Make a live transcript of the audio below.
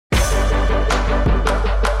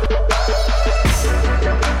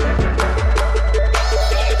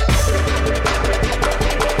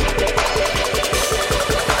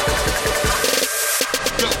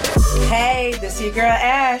your girl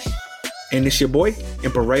Ash. And it's your boy,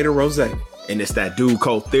 Imperator Rose. And it's that dude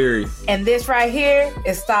Cold Theory. And this right here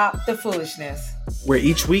is Stop the Foolishness. Where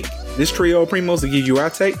each week, this trio of primos will give you our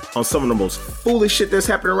take on some of the most foolish shit that's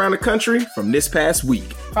happening around the country from this past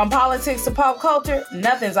week. From politics to pop culture,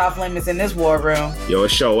 nothing's off limits in this war room. Yo, it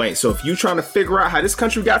sure ain't. So if you trying to figure out how this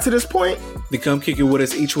country got to this point, then come kick it with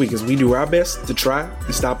us each week as we do our best to try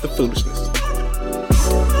and stop the foolishness.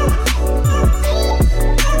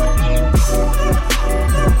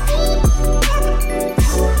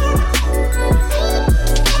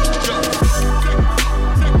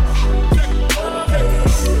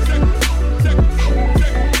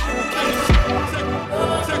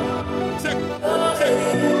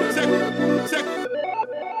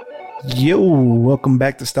 Yo, welcome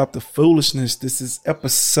back to Stop the Foolishness. This is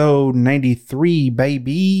episode 93,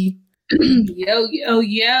 baby.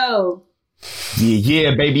 Yo.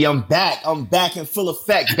 Yeah, baby, I'm back. I'm back in full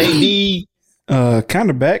effect, baby.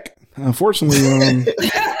 Kind of back. Unfortunately, right.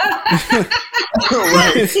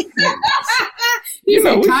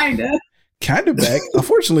 Kind of back.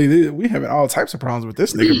 Unfortunately, we having all types of problems with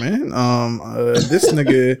this nigga, man. This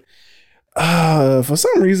nigga, for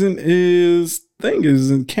some reason,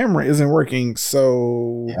 camera isn't working,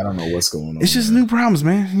 so yeah, I don't know what's going on. It's just new problems,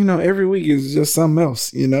 man. You know, every week is just something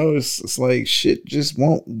else. You know, it's like shit just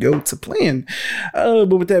won't go to plan. But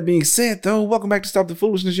with that being said, though, welcome back to Stop the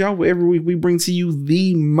Foolishness, y'all. Where every week we bring to you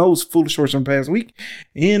the most foolish shorts from the past week,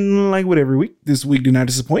 and like what every week, this week do not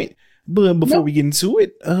disappoint. But before we get into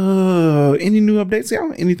it, any new updates,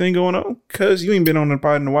 y'all? Anything going on? Cause you ain't been on the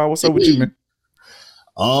pod in a while. What's up with you, man?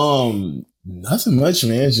 Nothing much,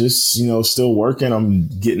 man. Just, still working. I'm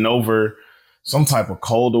getting over some type of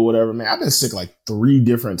cold or whatever, man. I've been sick like 3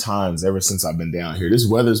 different times ever since I've been down here. This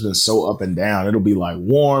weather's been so up and down. It'll be like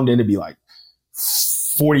warm, then it'll be like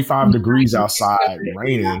 45 degrees outside,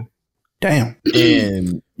 raining. Damn.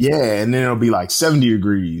 And and then it'll be like 70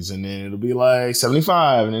 degrees, and then it'll be like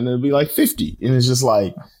 75, and then it'll be like 50. And it's just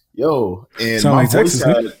like, yo. And sound my like voice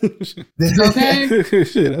Texas, okay.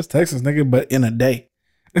 Shit, that's Texas, nigga, but in a day.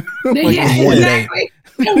 Exactly.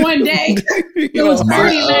 In one day. It was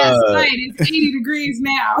 30 last night. It's 80 degrees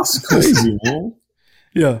now. It's crazy, man.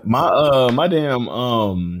 Yeah. My damn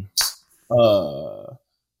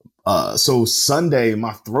so Sunday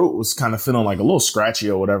my throat was kind of feeling like a little scratchy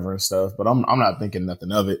or whatever and stuff, but I'm not thinking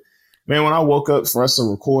nothing of it. Man, when I woke up for us to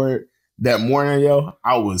record that morning, yo,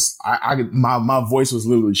 my voice was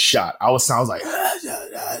literally shot. I was like oh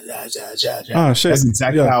shit. That's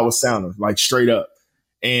exactly how I was sounding, like straight up.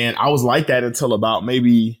 And I was like that until about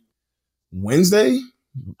maybe Wednesday.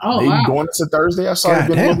 Going into Thursday, I started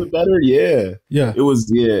getting a little bit better. Yeah. It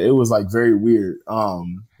was like very weird.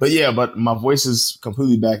 But my voice is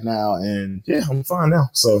completely back now, and yeah, I'm fine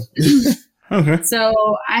now. So okay. So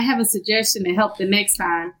I have a suggestion to help the next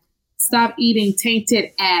time. Stop eating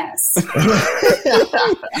tainted ass. That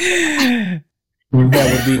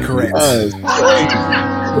would be correct.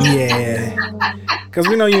 Yeah. Because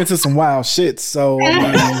we know you into some wild shit. So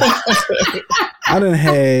I done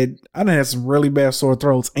had some really bad sore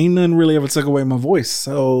throats. Ain't nothing really ever took away my voice.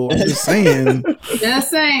 So I'm just saying. You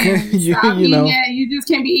just can't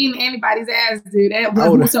be eating anybody's ass, dude.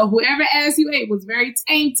 So whoever ass you ate was very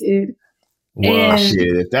tainted. Well, shit.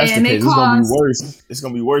 If that's the case, it's gonna be worse. It's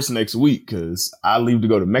gonna be worse next week because I leave to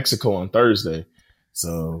go to Mexico on Thursday.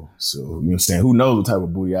 So you know what I'm saying? Who knows what type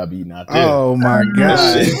of booty I'll be eating out there? Oh my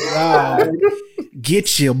God.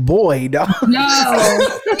 Get your boy, dog. Yo,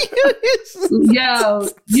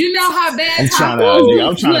 you know how bad I'm trying to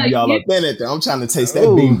be all up in it. I'm trying to taste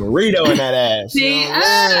that bean burrito in that ass.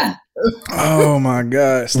 Oh my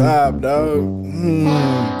God. Stop, dog.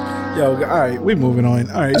 Yo, all right, we moving on.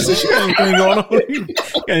 All right, so you got anything going on?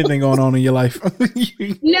 Got anything going on in your life?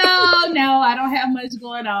 No, I don't have much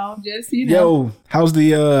going on. Just Yo, how's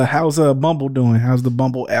Bumble doing? How's the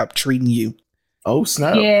Bumble app treating you? Oh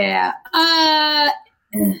snap! Yeah,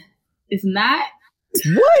 it's not.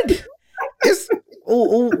 What? It's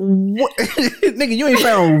what? Nigga, you ain't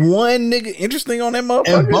found one nigga interesting on that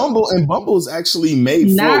motherfucker. And Bumble's actually made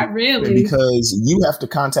not really because you have to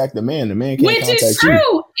contact the man. The man can't contact you. Which is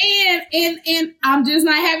true. And I'm just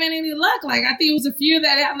not having any luck. Like I think it was a few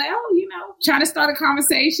that I'm like, trying to start a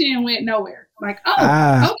conversation and went nowhere. Like,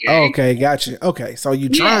 okay, gotcha. Okay, so you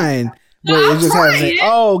trying, but it just hasn't.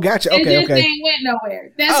 Oh, gotcha. Okay. It went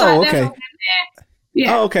nowhere. That's all. Okay.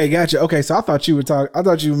 Yeah. Oh, okay, gotcha. Okay, so I thought you were talking. I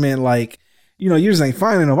thought you meant like, you just ain't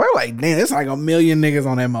finding nobody. Like, damn, it's like a million niggas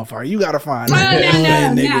on that motherfucker. You gotta find one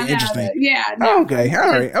nigga interesting. Yeah. No. Okay. All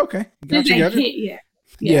right. Okay. Gotcha.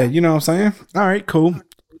 Yeah. You know what I'm saying? All right. Cool.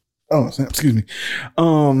 Oh, excuse me.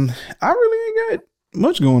 I really ain't got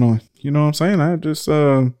much going on. You know what I'm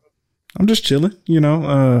saying? I'm just chilling, you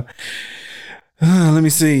know. Let me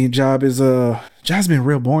see. Job's been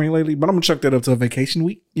real boring lately, but I'm gonna chuck that up to a vacation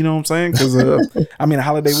week. You know what I'm saying? Because I mean, a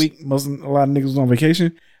holiday week, a lot of niggas was on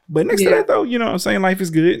vacation. But next to that, though, you know what I'm saying? Life is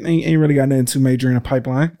good. Ain't really got nothing too major in the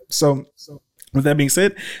pipeline. So with that being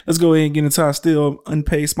said, let's go ahead and get into our still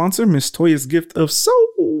unpaid sponsor, Miss Toya's Gift of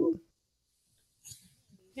Soul.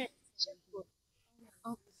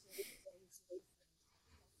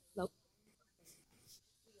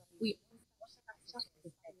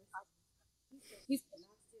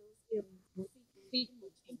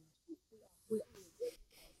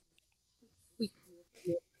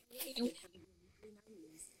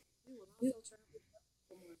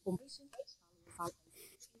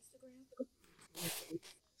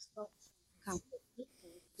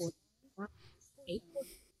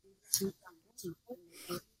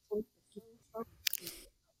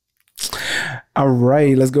 All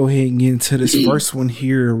right, let's go ahead and get into this first one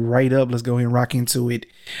here right up. Let's go ahead and rock into it.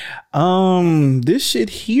 This shit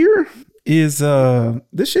here is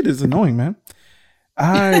annoying, man.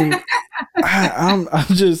 I'm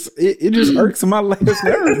just it just irks my last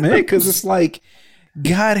nerve, man, because it's like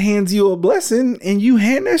God hands you a blessing and you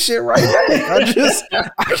hand that shit right back.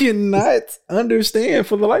 I cannot understand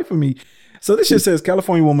for the life of me. So this shit says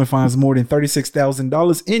California woman finds more than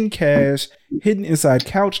 $36,000 in cash hidden inside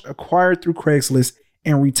couch acquired through Craigslist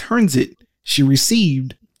and returns it. She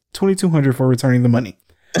received $2,200 for returning the money.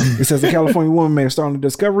 It says the California woman made a startling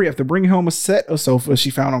discovery after bringing home a set of sofas she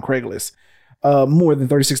found on Craigslist. More than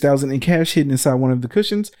 $36,000 in cash hidden inside one of the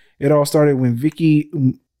cushions. It all started when Vicky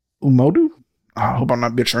Umodu, I hope I'm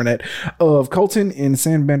not butchering that, of Colton in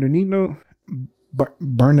San Bernardino.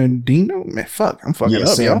 Bernardino? Man, fuck, I'm fucking up,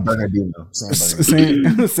 San y'all. Bernardino.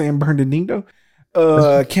 San Bernardino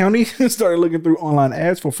County started looking through online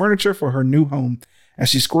ads for furniture for her new home. As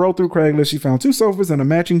she scrolled through Craigslist, she found 2 sofas and a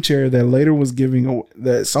matching chair that later was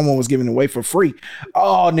that someone was giving away for free.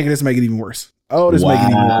 Oh, nigga, this make it even worse. Make it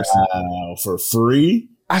even worse. For free?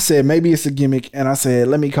 I said maybe it's a gimmick, and I said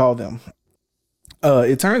let me call them.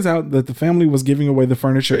 It turns out that the family was giving away the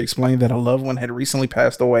furniture, explained that a loved one had recently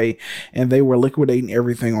passed away and they were liquidating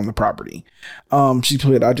everything on the property. She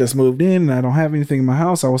put, I just moved in and I don't have anything in my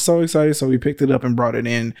house. I was so excited, so we picked it up and brought it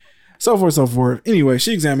in. So forth, so forth. Anyway,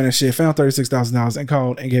 she examined that shit, found $36,000 and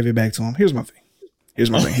called and gave it back to him. Here's my thing.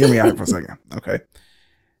 Hear me out for a second. Okay.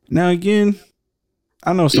 Now again,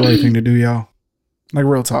 I know it's the right thing to do, y'all. Like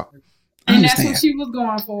real talk. And that's what she was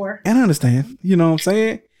going for. And I understand. You know what I'm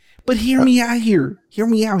saying? But hear me out here.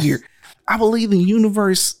 I believe the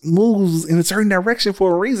universe moves in a certain direction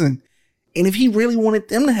for a reason. And if he really wanted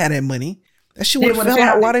them to have that money, that shit would have fell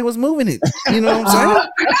out while they was moving it. You know what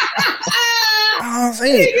I'm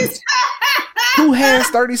saying? Who has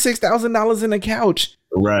 $36,000 in a couch?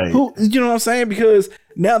 Right. Who, you know what I'm saying? Because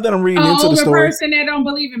now that I'm reading into the story, person that don't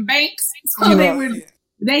believe in banks, so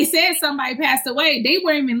they said somebody passed away. They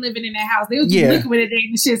weren't even living in that house. They was just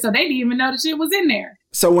liquidating the shit, so they didn't even know the shit was in there.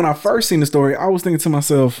 So when I first seen the story, I was thinking to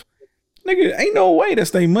myself, nigga, ain't no way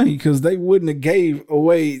that's their money, because they wouldn't have gave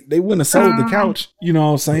away, they wouldn't have sold the couch, you know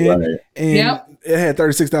what I'm saying? Right. And it had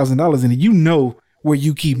 $36,000 in it. You know where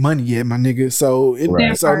you keep money at, my nigga. So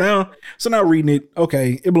now reading it,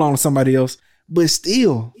 okay, it belonged to somebody else. But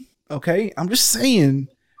still, okay, I'm just saying,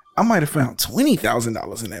 I might have found $20,000 in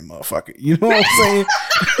that motherfucker. You know what I'm saying?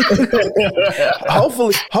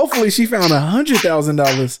 hopefully she found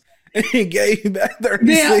 $100,000 and gave back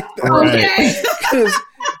 $36,000. Because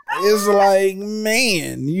it's like,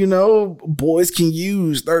 man, you know, boys can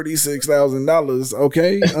use $36,000.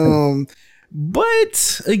 Okay.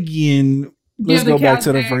 But again, let's go back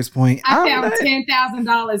to the first point. I found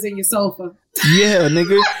 $10,000 in your sofa. Yeah,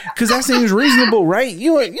 nigga, because that seems reasonable, right?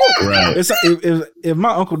 Right. If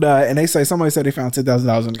my uncle died and somebody said they found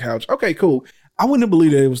 $10,000 on the couch, okay, cool. I wouldn't have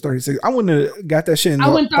believed that it was 36. I wouldn't have got that shit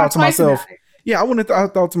and thought to myself. Yeah, I wouldn't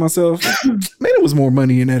have thought to myself, man, it was more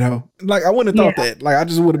money in that hoe. Like, I wouldn't have thought that. Like, I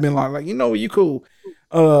just would have been like, you know, you cool.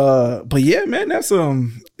 But yeah, man, that's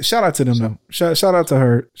shout out to them though. Shout out to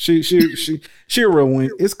her. She a real one.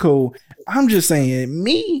 It's cool. I'm just saying,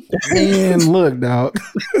 me, man, look, dog.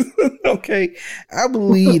 Okay, I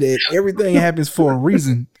believe that everything happens for a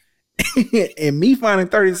reason, and me finding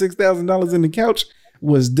 $36,000 in the couch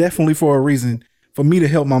was definitely for a reason, for me to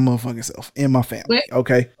help my motherfucking self and my family.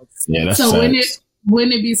 Okay. Yeah. That's so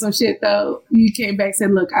wouldn't it be some shit though? You came back and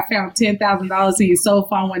said, "Look, I found $10,000 in your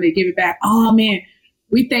sofa. I want to give it back." Oh man,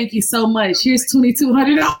 we thank you so much. Here's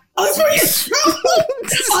 $2,200. Oh, it's for your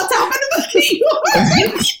on top of the money.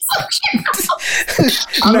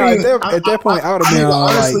 At that point, I would have been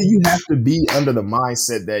honestly, you have to be under the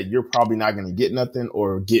mindset that you're probably not going to get nothing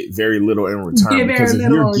or get very little in return. Because if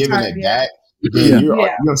you're giving it back, then you're, you know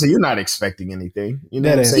what I'm saying, you're not expecting anything. You know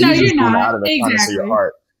what I'm saying? No, you're just not. doing it out of the kindness of your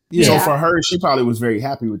heart. Yeah. So for her, she probably was very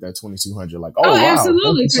happy with that 2,200. Like, wow,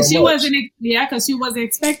 absolutely, because she wasn't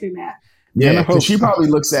expecting that. Yeah, because she probably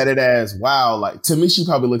looks at it as, wow, like, to me, she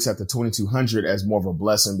probably looks at the 2,200 as more of a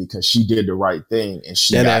blessing because she did the right thing and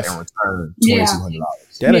she got in return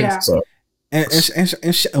 $2,200. So, and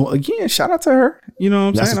again, shout out to her. You know what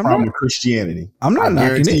I'm saying? That's the problem with Christianity. I'm not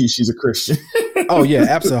knocking it. She's a Christian. Oh, yeah,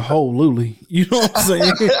 absolutely. You know what I'm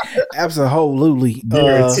saying? Absolutely.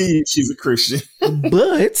 Guarantee you she's a Christian.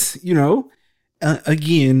 But, you know,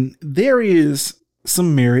 again, there is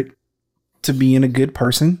some merit to being a good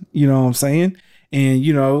person, you know what I'm saying? And,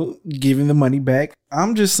 you know, giving the money back.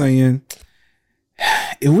 I'm just saying,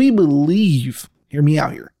 if we believe, hear me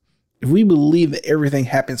out here, if we believe that everything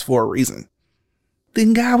happens for a reason,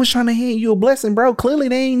 then God was trying to hand you a blessing, bro. Clearly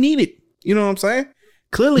they ain't need it. You know what I'm saying?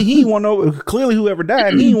 Clearly he didn't want to know, clearly whoever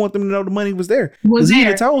died, he didn't want them to know the money was there. Because he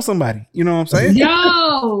had told somebody, you know what I'm saying?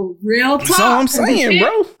 Yo, real talk. That's all I'm saying,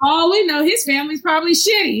 bro. All we know, his family's probably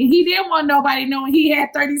shitty. He didn't want nobody knowing he had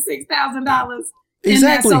 $36,000 in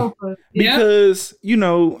that sofa. Because, you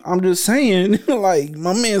know, I'm just saying, like,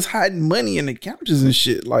 my man's hiding money in the couches and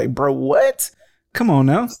shit. Like, bro, what? Come on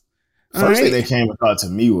now. First thing they came and thought to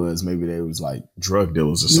me was maybe they was like drug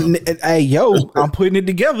dealers or something. Hey, yo, I'm putting it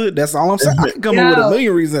together. That's all I'm saying. I can come up with a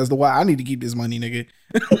million reasons as to why I need to keep this money, nigga.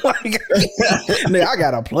 Like, nigga, I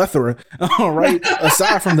got a plethora. All right.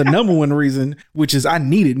 Aside from the number one reason, which is I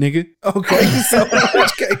need it, nigga. Okay. So in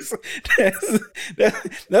which case,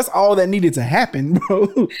 that's all that needed to happen,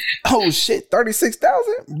 bro. Oh shit,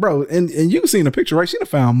 36,000, bro. And you can see in the picture, right? She done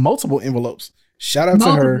found multiple envelopes. Shout out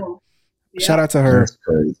to her. Yeah. Shout out to her,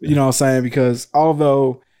 you know what I'm saying? Because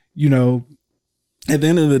although, you know, at the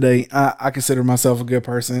end of the day, I consider myself a good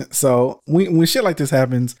person. So when shit like this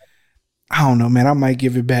happens, I don't know, man, I might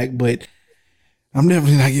give it back, but I'm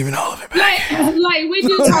definitely not giving all of it back. Like we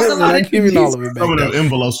do talk a lot of giving all of it back. Some of them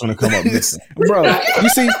envelopes gonna come up missing. Bro,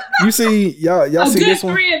 you see, y'all see this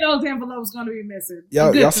one? 3 of those envelopes gonna be missing.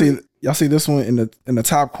 Y'all see this one in the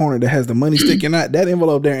top corner that has the money sticking out? That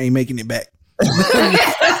envelope there ain't making it back.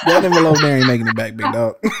 That envelope there ain't making it back, big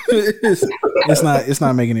dog. It's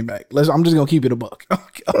not making it back. I'm just gonna keep it a buck.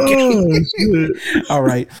 Okay. Oh, all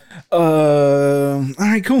right. All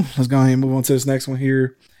right, cool. Let's go ahead and move on to this next one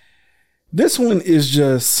here. This one is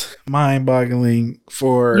just mind-boggling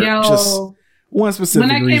for just one specific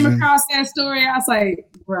reason. When I came across that story, I was like,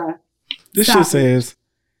 bruh. This shit says,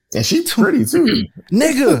 and she's pretty too.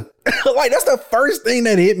 Nigga. Like, that's the first thing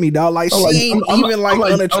that hit me, dog. Like, she ain't even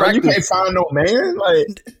unattractive. You can't find no man.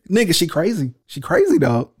 Like, nigga, she crazy. She crazy,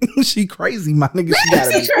 dog. She crazy, my nigga. She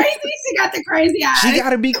gotta be crazy. She got the crazy eyes. She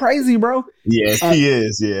gotta be crazy, bro. Yeah, she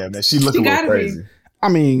is. Yeah, man. She looks a little crazy. I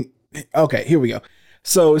mean, okay, here we go.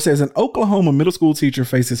 So it says an Oklahoma middle school teacher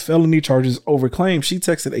faces felony charges over claims she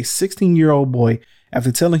texted a 16-year-old boy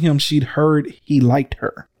after telling him she'd heard he liked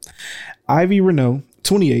her. Ivy Renault,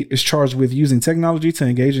 28, is charged with using technology to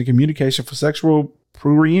engage in communication for sexual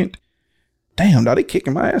prurient. Damn, dog, they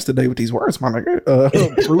kicking my ass today with these words, my nigga.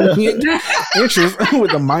 Prurient interest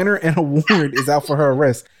with a minor, and a warrant is out for her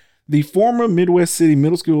arrest. The former Midwest City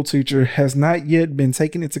middle school teacher has not yet been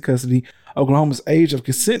taken into custody. Oklahoma's age of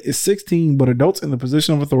consent is 16, but adults in the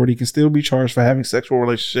position of authority can still be charged for having sexual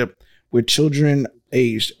relationship with children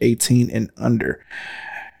aged 18 and under.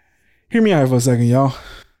 Hear me out for a second, y'all.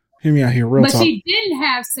 Hear me out here, real talk. But she didn't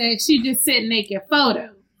have sex. She just sent naked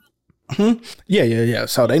photos. Yeah.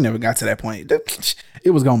 So they never got to that point.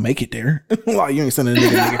 It was gonna make it there. Like, you ain't sending a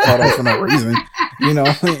nigga naked photos for no reason. You know,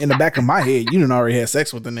 in the back of my head, you done already had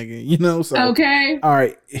sex with the nigga. You know, so okay. All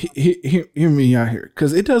right, hear me out here,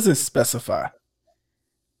 because it doesn't specify.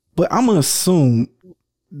 But I'm gonna assume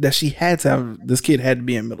that she had to have, this kid had to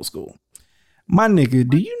be in middle school. My nigga,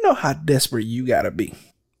 do you know how desperate you gotta be?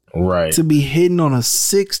 Right. To be hitting on a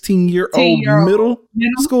 16-year-old middle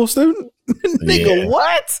school student? Nigga,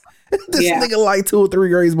 what? This nigga like 2 or 3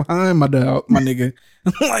 grades behind my dog, my nigga.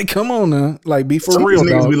 Like, come on now. Like, be for real,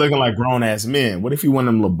 niggas dog. be looking like grown-ass men. What if you one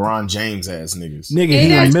of them LeBron James-ass niggas? Nigga,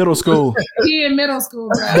 he in middle school. He in middle school,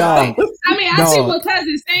 bro. Dog. I mean, I see what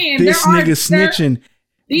Cousin's saying. This nigga snitching.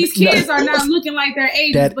 These kids are not looking like their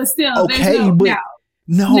ages, but still, okay, there's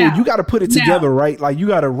no, you got to put it together, right? Like, you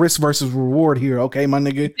got a risk versus reward here, okay, my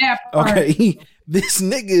nigga? Okay, this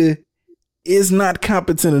nigga is not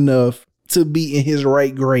competent enough to be in his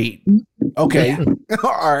right grade. Okay,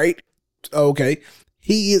 all right, okay.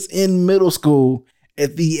 He is in middle school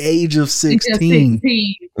at the age of 16.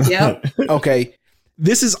 Yep. Okay.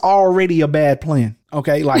 This is already a bad plan.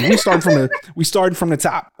 Okay. Like we started from the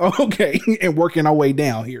top. Okay. And working our way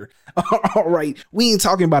down here. All right. We ain't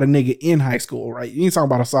talking about a nigga in high school, right? You ain't talking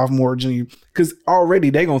about a sophomore or junior, because already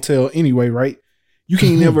they gonna tell anyway, right? You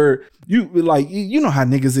can't never, you know how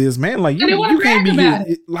niggas is, man. Like you can't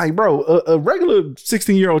be like, bro, a regular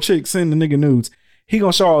 16-year-old chick send the nigga nudes. He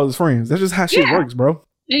gonna show all his friends. That's just how shit works, bro.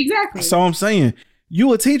 Exactly. So I'm saying,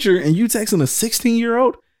 you a teacher and you texting a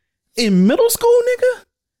 16-year-old in middle school, nigga?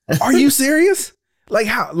 Are you serious? Like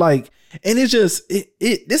how? Like, and it's just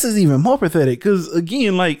this is even more pathetic because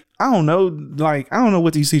again, like I don't know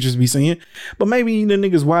what these teachers be saying, but maybe the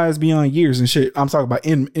nigga's wise beyond years and shit. I'm talking about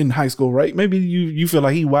in high school, right? Maybe you feel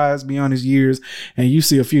like he wise beyond his years and you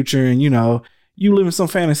see a future and you know you living some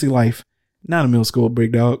fantasy life. Not a middle school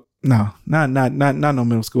big dog. No, not no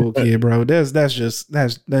middle school kid, bro. That's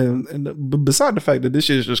beside the fact that this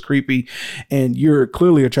shit is just creepy and you're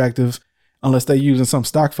clearly attractive. Unless they using some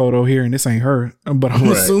stock photo here and this ain't her, but I'm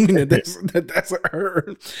assuming that that's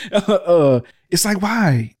her. It's like,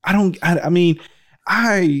 why? I mean,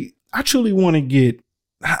 I truly want to get,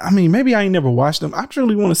 I mean, maybe I ain't never watched them. I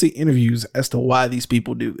truly want to see interviews as to why these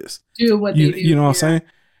people do this. Do what they do. You know what I'm saying?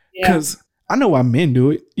 Because I know why men do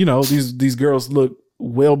it. You know, these girls look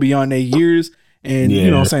well beyond their years. And you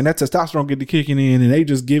know what I'm saying? That testosterone get to kicking in and they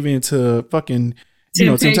just give in to fucking,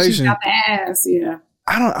 temptation. Out the ass,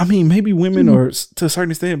 I mean, maybe women are to a certain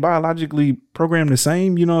extent biologically programmed the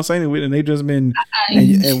same, you know what I'm saying? And they just been,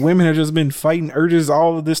 and women have just been fighting urges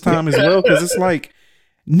all of this time as well. Cause it's like,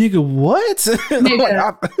 nigga, what?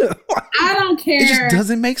 Nigga, I don't care. It just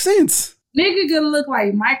doesn't make sense. Nigga gonna look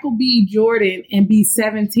like Michael B. Jordan and be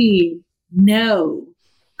 17. No,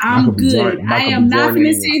 I'm good. I am not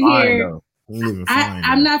gonna sit here.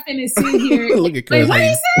 I'm not finna sit here. Look at wait, what did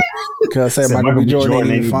you say? Cause I said Michael B.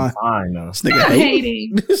 Jordan ain't fine. This nigga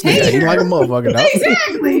hating. This nigga hating like a motherfucker, dog.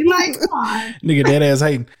 Exactly. Like, come on. Nigga dead ass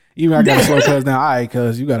hating. Even I gotta slow cuz down. All right,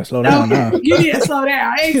 cuz you gotta slow down now. You need to slow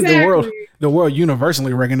down. Exactly. The world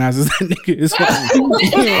universally recognizes that nigga is fine. You know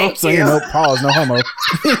what I'm saying? No pause, no homo.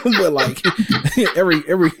 But like every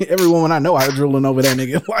woman I know out drooling over that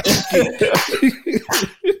nigga.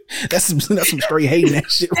 That's some straight hating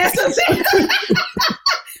that shit. Right?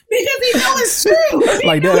 Because he know it's true.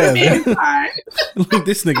 Like that. Like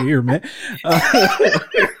this nigga here, man. But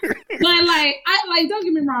like, don't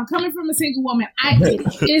get me wrong. Coming from a single woman, I get it.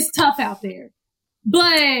 It's tough out there.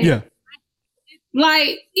 But like,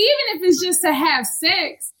 even if it's just to have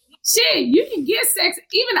sex, shit, you can get sex.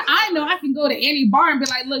 Even I know I can go to any bar and be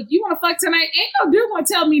like, look, you want to fuck tonight? Ain't no dude gonna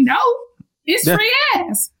tell me no. It's free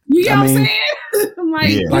ass. You know what I'm saying?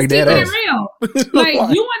 Like that keep it real. Like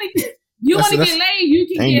you want to get laid, you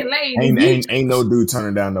can get laid. Ain't no dude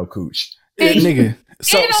turning down no cooch. Nigga.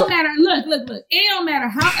 It don't matter. Look. It don't matter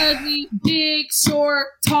how ugly, big, short,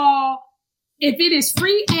 tall. If it is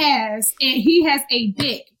free ass and he has a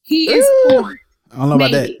dick, he is porn. I don't know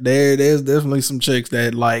about that. There's definitely some chicks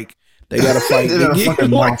that like they gotta fight.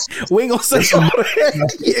 We ain't gonna say all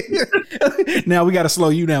that. Now we gotta slow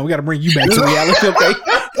you down. We gotta bring you back to reality. Okay.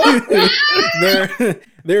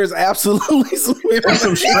 There's absolutely some straight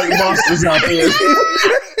monsters out there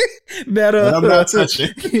that I'm not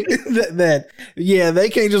touching. They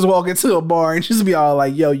can't just walk into a bar and just be all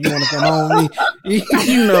like, "Yo, you want to come home with me?"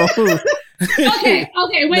 You know. Okay,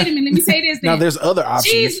 wait a minute. Let me say this. Then. Now there's other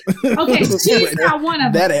options. She's not one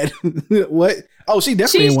of them. What? Oh, she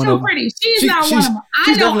definitely she's one too of them. Pretty. She's not one of them.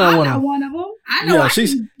 I know I'm not one of them. I know.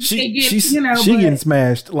 She's getting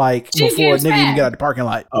smashed like before a nigga even got out the parking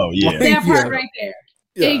lot. Oh yeah, that part right there.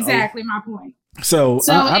 Yeah, exactly my point. So it's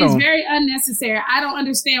very unnecessary. I don't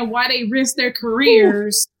understand why they risk their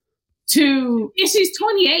careers to. If she's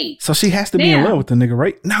 28, so she has to be in love with the nigga,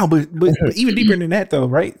 right? No, but even deeper than that though,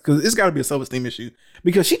 right? Because it's got to be a self-esteem issue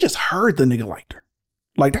because she just heard the nigga liked her.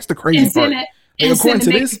 Like that's the crazy part. According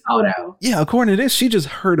to this photo. Yeah, according to this, she just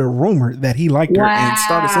heard a rumor that he liked her and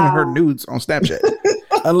started sending her nudes on Snapchat.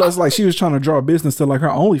 Unless like she was trying to draw a business to like her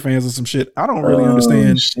OnlyFans or some shit. I don't really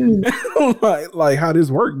understand like how this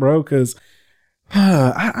worked, bro. Because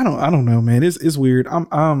I don't know, man. It's weird.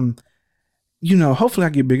 I'm hopefully I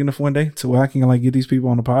get big enough one day to where I can like get these people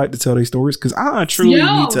on the pod to tell their stories. Because I truly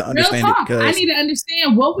need to understand it. Because I need to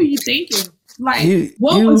understand what were you thinking? Like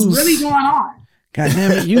what was really going on? God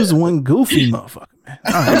damn it, use one goofy motherfucker, man.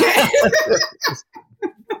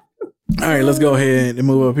 All right, let's go ahead and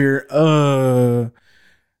move up here.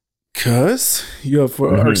 Cuz you up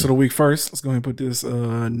for Irks of the Week first. Let's go ahead and put this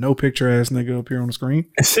no picture ass nigga up here on the screen.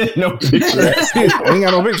 No picture ass. I ain't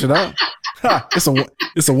got no picture, dog.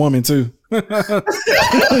 It's a woman too. It's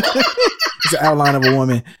an outline of a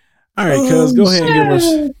woman. All right, cuz go ahead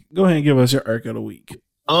and give us your irk of the week.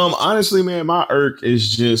 Honestly, man, my irk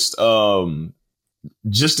is just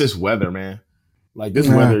this weather, man. Like this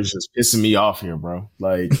weather is just pissing me off here, bro.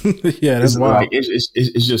 Like, yeah, that's wild. Like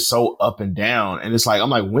it's just so up and down, and it's like I'm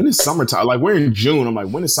like, when is summertime? Like we're in June. I'm like,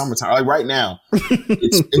 when is summertime? Like right now,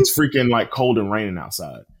 it's freaking like cold and raining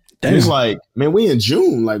outside. And it's like, man, we in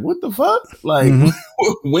June. Like, what the fuck? Like,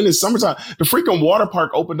 when is summertime? The freaking water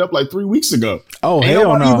park opened up like 3 weeks ago. Oh,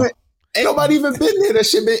 hell no. Ain't nobody even been there. That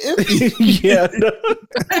shit been empty. Yeah.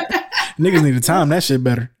 Niggas need to time that shit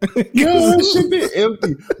better. Yeah, that shit been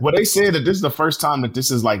empty. Well, they said that this is the first time that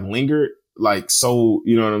this is like lingered, like, so,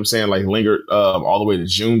 you know what I'm saying? Like lingered all the way to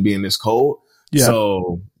June being this cold. Yeah.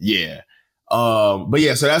 So, yeah. But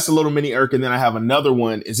yeah, so that's a little mini irk. And then I have another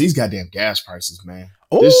one is these goddamn gas prices, man.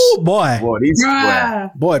 Oh, boy.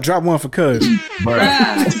 Boy, drop one for cuz.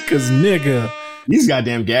 Cuz nigga. These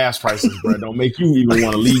goddamn gas prices, bro, don't make you even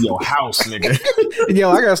want to leave your house, nigga. Yo,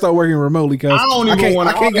 I gotta start working remotely, cuz I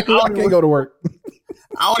can't go to work.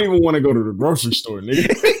 I don't even want to go to the grocery store, nigga.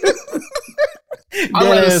 I'd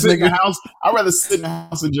rather sit in the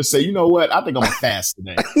house and just say, you know what? I think I'm gonna fast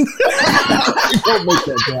today. Don't make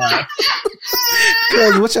that guy.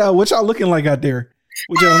 Cuz what y'all looking like out there?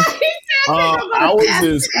 What y'all? Ours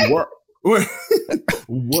is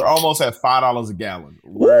we're almost at $5 a gallon.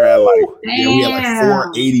 We're at like we at like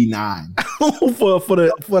 $4.89 for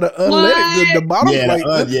the unleaded, the bottom. Yeah,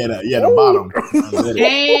 the bottom.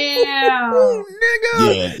 Damn,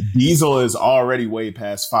 nigga. Yeah, diesel is already way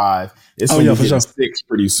past $5. It's gonna be $6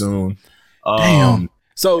 pretty soon. Damn.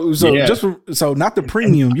 So not the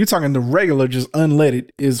premium. You're talking the regular, just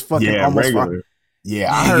unleaded is fucking almost regular. $5.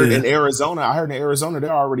 Yeah, I heard in Arizona,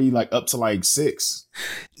 they're already like up to like $6.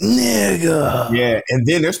 Nigga. Yeah, and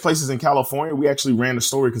then there's places in California. We actually ran a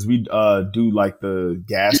story because we do like the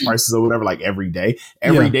gas prices or whatever, like every day.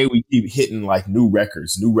 Every day we keep hitting like new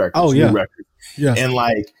records. Oh, yeah. New records. Yeah. And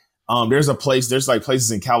like there's like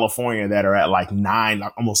places in California that are at like $9,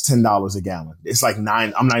 like almost $10 a gallon. It's like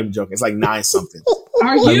 $9. I'm not even joking. It's like 9 something.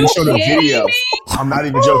 Are you kidding me? I'm not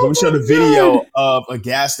even joking. We showed a video of a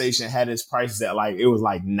gas station had its prices at like, it was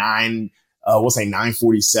like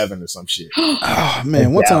 $9.47 or some shit. Oh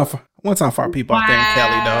man, one time for our people out there in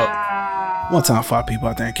Cali, dog. One time for our people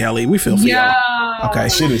out there in Cali. We feel for y'all. Okay.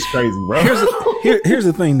 Shit is crazy, bro. Here's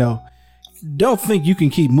the thing though. Don't think you can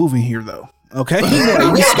keep moving here though. Okay,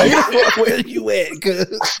 you stay where you at,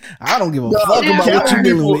 cause I don't give a fuck about what you're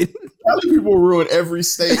dealing with. Cali people ruin every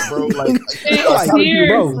state, bro. Like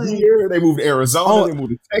bro, here they moved to Arizona, they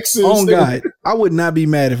moved to Texas. Oh God, I would not be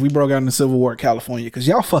mad if we broke out in the Civil War, California, because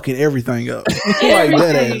y'all fucking everything up like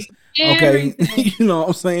that ass. Okay, you know what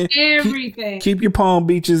I'm saying? Everything. Keep your palm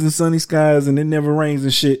beaches and sunny skies, and it never rains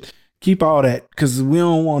and shit. Keep all that, because we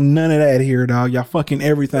don't want none of that here, dog. Y'all fucking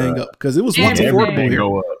everything up, because it was once affordable here.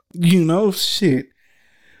 You know, shit.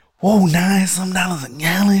 Whoa, $9 a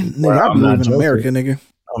gallon, nigga. I believe in America, nigga.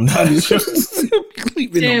 I'm not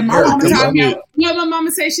my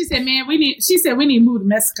mama said, she said, man, we need to move to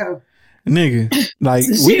Mexico. Nigga, like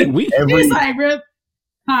we like,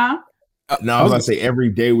 huh? No, I was gonna say every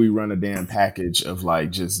day we run a damn package of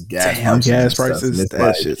like just gas prices.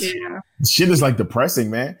 That shit is like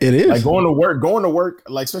depressing, man. It is like going to work,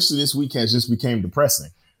 like especially this weekend just became depressing.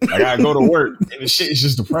 Like I go to work and the shit is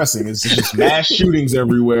just depressing. It's just mass shootings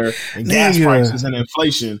everywhere and gas prices and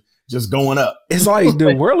inflation just going up. It's like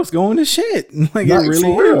the world is going to shit. Like it really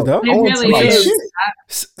is, though. It really is.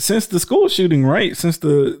 Since the school shooting, right? Since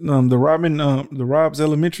the Rob's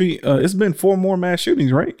Elementary, it's been 4 more mass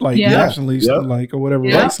shootings, right? Like nationally, like or whatever.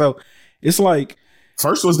 Yeah. Right? So it's like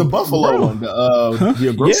first was the Buffalo one,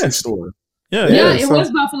 the grocery store. Yeah, it was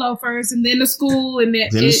Buffalo first, and then the school, and then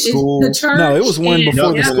the church. No, it was one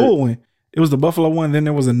before the school one. It was the Buffalo one, then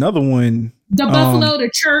there was another one. The Buffalo, the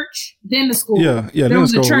church, then the school. Yeah, then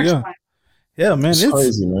was the church one. Yeah, man, it's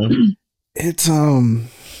crazy, man. It's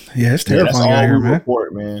it's terrifying out here, man.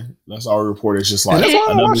 Report, man. That's all we report. It's just like that's why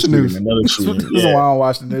I don't watch the news. Another shooting. That's why I don't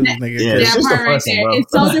watch the news, nigga. Yeah, it's just depressing, bro.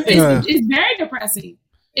 It's so it's very depressing.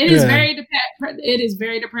 It is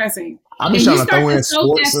very depressing. I'm just trying to throw in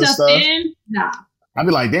sports and stuff. Nah. I'd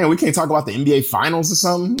be like, damn, we can't talk about the NBA finals or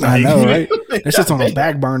something. Like, I know, right? That's just on the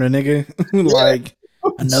back burner, nigga. Like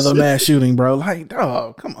another mass shooting, bro. Like,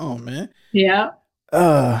 dog, come on, man. Yeah.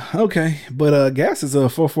 Okay, but gas is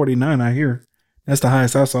 $4.49 out here. That's the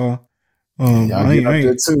highest I saw. I ain't up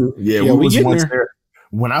there too. Yeah, we was once there.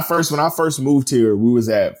 When I first moved here, we was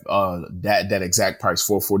at that exact price,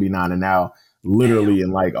 $4.49, and now literally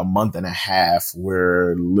in like a month and a half,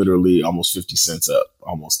 we're literally almost 50 cents up,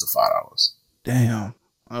 almost to $5. Damn.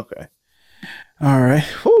 Okay. All right.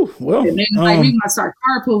 Whew. Well, we might start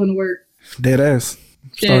carpooling to work. Dead ass.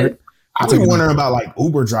 Start. I've been wondering about like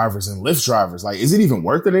Uber drivers and Lyft drivers. Like, is it even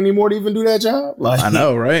worth it anymore to even do that job? Like, I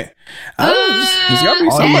know, right? All these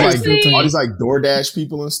like DoorDash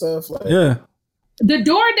people and stuff. Like, yeah. The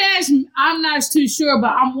DoorDash, I'm not too sure,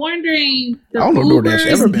 but I'm wondering the I don't know Ubers, DoorDash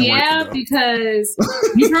ever been worth it, because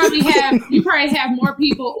you probably have more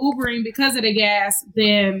people Ubering because of the gas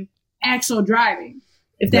than actual driving,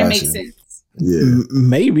 if that makes sense. Yeah.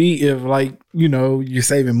 Maybe if like, you're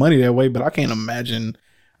saving money that way, but I can't imagine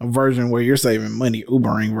a version where you're saving money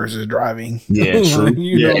Ubering versus driving. Yeah, true.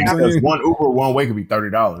 Because one Uber one way could be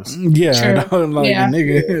 $30. Yeah,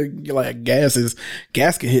 nigga, like gas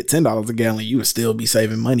could hit $10 a gallon. You would still be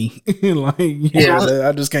saving money.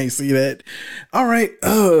 I just can't see that. All right,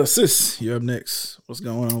 sis, you're up next. What's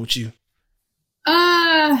going on with you?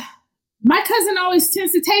 My cousin always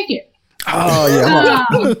tends to take it. Oh yeah,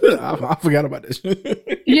 I forgot about this. I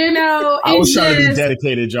was trying to be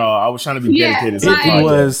dedicated, y'all. I was trying to be dedicated.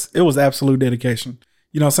 It was absolute dedication.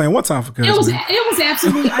 You know what I'm saying? One time for cousin. It was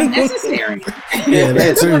absolutely unnecessary. Yeah,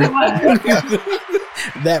 that too.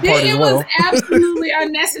 That part as well. It was absolutely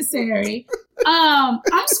unnecessary. I'm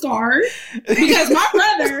scarred because my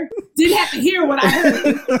brother didn't have to hear what I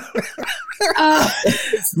heard.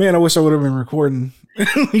 Man, I wish I would have been recording.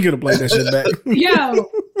 You could have played that shit back.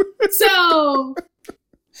 So,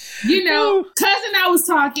 cousin, I was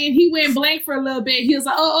talking. He went blank for a little bit. He was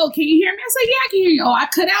like, "Oh, can you hear me?" I said, "Yeah, I can hear you." Oh, I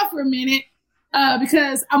cut out for a minute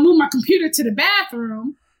because I moved my computer to the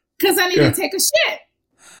bathroom because I needed to take a shit.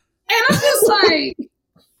 And I'm just like,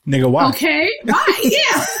 "Nigga, why?" Okay, why?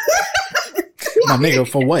 Yeah, my nigga,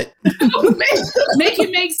 for what? Make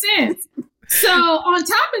it make sense. So on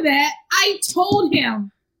top of that, I told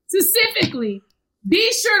him specifically,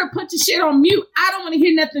 be sure to put your shit on mute. I don't want to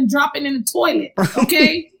hear nothing dropping in the toilet.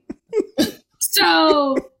 Okay.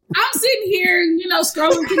 So I'm sitting here,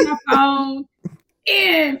 scrolling through my phone.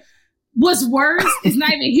 And what's worse is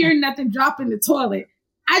not even hearing nothing drop in the toilet.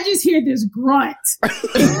 I just hear this grunt.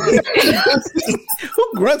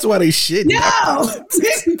 Who grunts while they shit? No.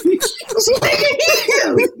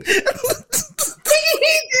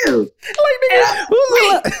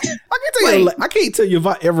 I can't tell you if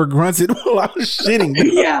I ever grunted while I was shitting.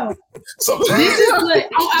 Yeah. So this is what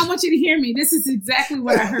I want you to hear me. This is exactly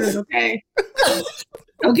what I heard. Okay.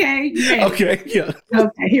 Okay. Okay. Yeah.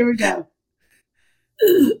 Okay. Here we go.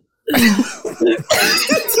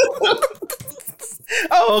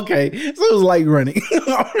 Oh, okay. So it was like running.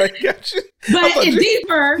 All right, gotcha.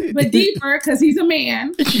 But deeper, because he's a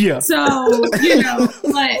man. Yeah. So, but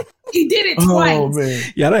he did it twice. Oh, man.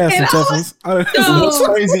 Yeah, that has some tough ones. What's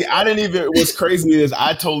crazy, what's crazy is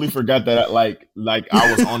I totally forgot that like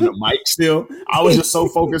I was on the mic still. I was just so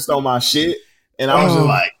focused on my shit. And I was just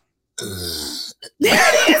like, there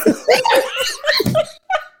it is.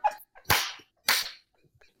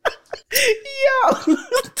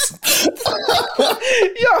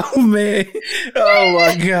 Yo, man. Oh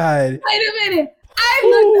my God. Wait a minute.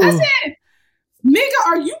 I said, nigga,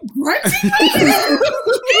 are you grunting? He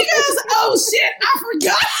goes, oh shit, I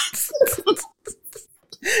forgot.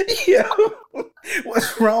 Yo, what's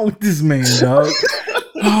wrong with this man, dog?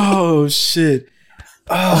 Oh shit.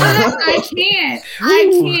 Oh. I can't.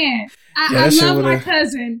 I love my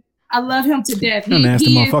cousin. I love him to death. He's a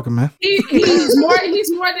nasty motherfucker, man. He's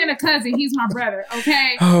more than a cousin. He's my brother,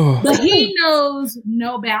 okay? Oh. But he knows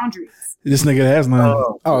no boundaries. This nigga has none.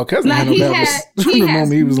 Cousin like had no boundaries. He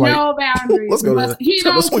has like, no boundaries. Let's go to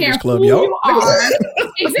the swingers club, who yo. You are.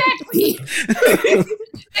 Exactly.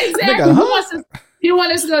 Nigga, he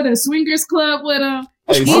wants us to go to the swingers club with him.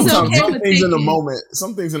 Hey,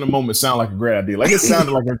 some things in the moment sound like a great idea. Like it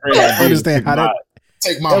sounded like a great idea. I understand how that.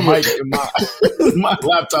 Take my mic and my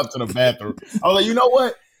laptop to the bathroom. I was like, you know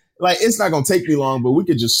what? Like, it's not gonna take me long, but we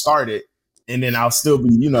could just start it, and then I'll still be,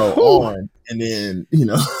 on, and then,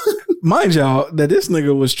 Mind y'all that this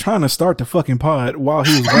nigga was trying to start the fucking pod while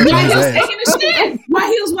he was wiping his ass. Taking a shit while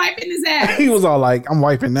he was wiping his ass. He was all like, "I'm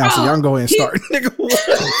wiping now, so y'all can go ahead and start." Nigga,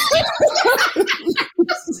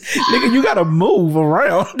 nigga, you gotta move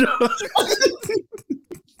around.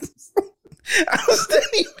 I was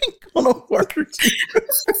even gonna work.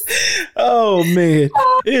 Oh man,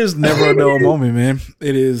 it is never a dull moment, man.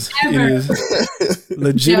 It is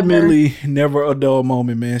legitimately never a dull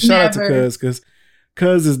moment, man. Shout out to Cuz, because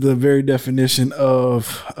Cuz is the very definition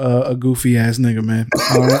of a goofy ass nigga, man.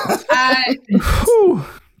 All right.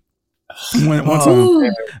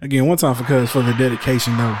 One time for the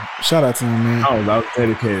dedication though. Shout out to him, man. I was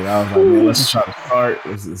dedicated. I was like, man, let's try to start.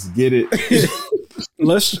 Let's get it.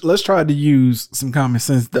 let's try to use some common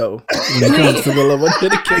sense though when it comes to the level of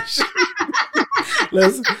dedication.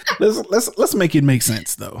 Let's make it make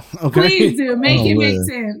sense though. Okay, please do make it make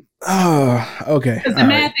sense. Okay. Because the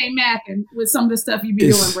math ain't mathing with some of the stuff you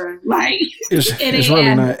be doing, bro. Like it's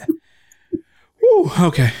really not. Woo,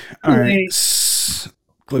 okay. All right.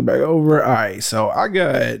 Click back over. All right. So I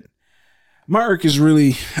got my irk is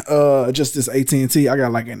really just this AT&T. I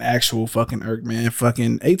got like an actual fucking irk, man.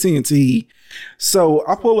 Fucking AT&T. So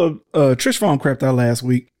I pull up Trish phone crapped out last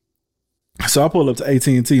week. So I pulled up to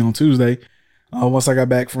AT&T on Tuesday. Once I got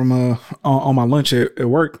back from on my lunch at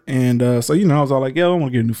work. And so I was all like, yo, I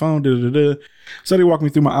want to get a new phone. So they walked me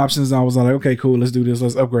through my options and I was like, okay, cool, let's do this,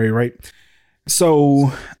 let's upgrade, right?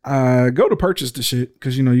 So I go to purchase the shit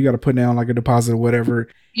because you got to put down like a deposit or whatever.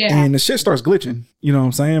 Yeah. And the shit starts glitching, you know what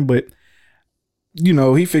I'm saying? But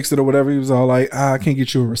he fixed it or whatever. He was all like, I can't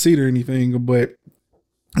get you a receipt or anything, but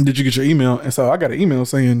did you get your email? And so I got an email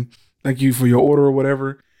saying thank you for your order or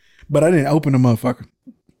whatever, but I didn't open the motherfucker.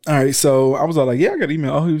 All right, so I was all like, yeah, I got an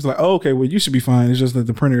email. Oh, he was like, oh, okay, well, you should be fine. It's just that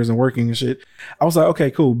the printer isn't working and shit. I was like, okay,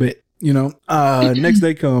 cool. But, next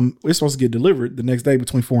day come, it's supposed to get delivered the next day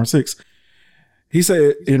between 4 and 6. He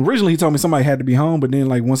said, and originally he told me somebody had to be home, but then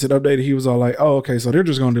like once it updated, he was all like, oh, okay, so they're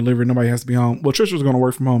just going to deliver it. Nobody has to be home. Well, Trish was going to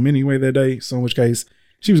work from home anyway that day. So in which case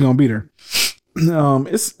she was going to be there.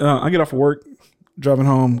 I get off of work, driving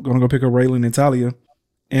home, going to go pick up Raylan and Talia.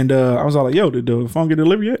 And I was all like, yo, did the phone get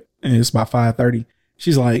delivered yet? And it's about 5:30.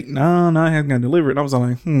 She's like, no, I haven't got delivered. And I was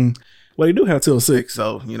like, well, they do have till 6.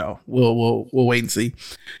 So, we'll wait and see.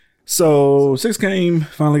 So 6 came,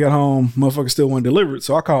 finally got home. Motherfucker still wasn't delivered.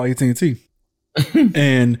 So I called AT&T.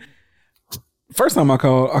 And first time I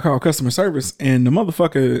called customer service and the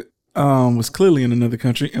motherfucker was clearly in another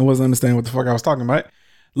country and wasn't understanding what the fuck I was talking about.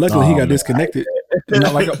 Luckily, he got disconnected.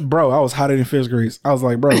 And bro, I was hotter than fish grease. I was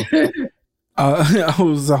like, bro, I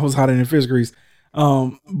was hotter than fish grease.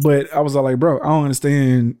 But I was all like, bro, I don't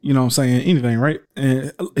understand, saying anything, right?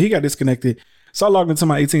 And he got disconnected. So I logged into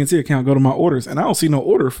my AT&T account, go to my orders, and I don't see no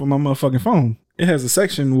order for my motherfucking phone. It has a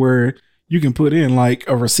section where you can put in like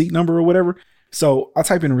a receipt number or whatever. So I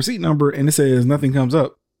type in a receipt number and it says nothing comes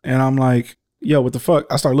up. And I'm like, yo, what the fuck?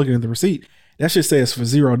 I start looking at the receipt. That shit says for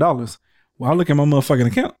 $0. Well, I look at my motherfucking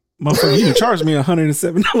account. Motherfucker, you charged me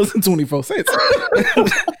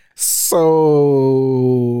 $107.24.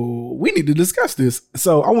 So we need to discuss this.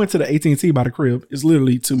 So I went to the AT&T by the crib. It's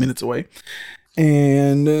literally 2 minutes away.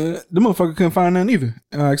 And the motherfucker couldn't find none either.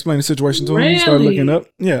 And I explained the situation to him. He started looking up.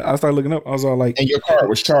 Yeah, I started looking up. I was all like... And your card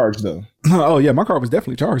was charged, though. Oh, yeah, my card was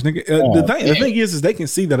definitely charged, nigga. The thing is they can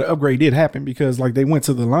see that an upgrade did happen because, like, they went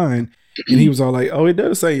to the line and he was all like, oh, it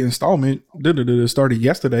does say installment started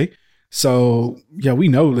yesterday. So, yeah, we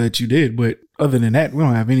know that you did. But other than that, we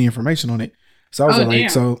don't have any information on it. So I was like,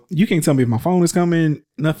 so you can't tell me if my phone is coming,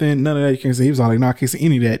 nothing, none of that you can't see. He was all like, no, I can't see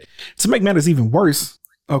any of that. To make matters even worse,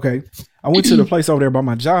 okay, I went to the place over there by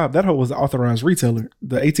my job. That hoe was the authorized retailer.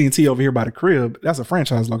 The AT&T over here by the crib, that's a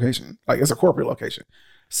franchise location. Like, it's a corporate location.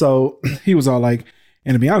 So he was all like,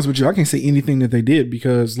 and to be honest with you, I can't say anything that they did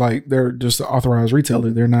because, like, they're just an authorized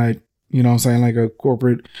retailer. They're not, you know what I'm saying, like a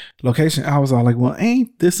corporate location. I was all like, well,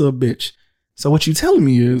 ain't this a bitch? So what you telling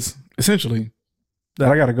me is, essentially, that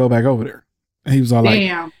I got to go back over there. And he was all like,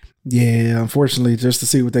 yeah, unfortunately, just to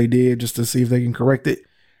see what they did, just to see if they can correct it.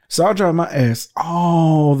 So I'll drive my ass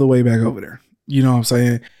all the way back over there. You know what I'm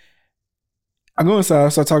saying? I go inside, I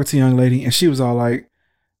start talking to a young lady, and she was all like,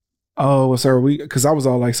 oh, well, sir, because I was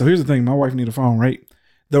all like, so here's the thing, my wife needed a phone, right?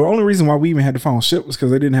 The only reason why we even had the phone shipped was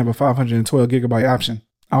because they didn't have a 512 gigabyte option.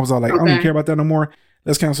 I was all like, I don't even care about that no more.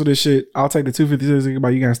 Let's cancel this shit. I'll take the 256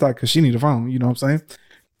 gigabyte you got in stock because she need a phone. You know what I'm saying?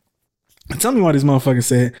 And tell me why this motherfucker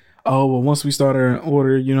said, oh, well, once we start our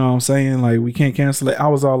order, you know what I'm saying? Like, we can't cancel it. I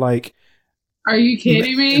was all like, are you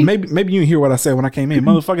kidding me? Maybe you didn't hear what I said when I came in.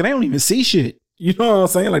 Motherfucker, they don't even see shit. You know what I'm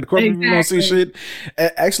saying? Like, the corporate people don't see shit.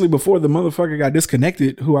 Actually, before the motherfucker got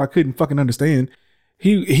disconnected, who I couldn't fucking understand,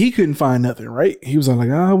 he couldn't find nothing, right? He was all like,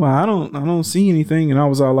 oh, well, I don't see anything. And I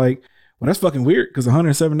was all like, well, that's fucking weird because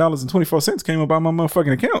 $107.24 came up on my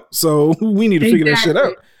motherfucking account. So we need to figure that shit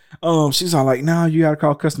out. She's all like, no, you got to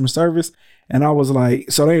call customer service. And I was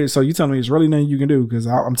like, so you telling me it's really nothing you can do? Because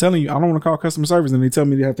I'm telling you, I don't want to call customer service and they tell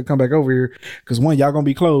me they have to come back over here because one, y'all going to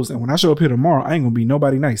be closed. And when I show up here tomorrow, I ain't going to be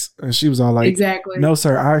nobody nice. And she was all like, exactly. No,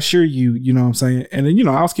 sir, I assure you, you know what I'm saying? And then,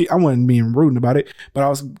 I wasn't being rude about it, but I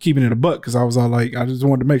was keeping it a buck because I was all like, I just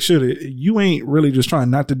wanted to make sure that you ain't really just trying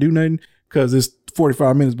not to do nothing because it's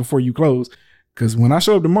 45 minutes before you close. Because when I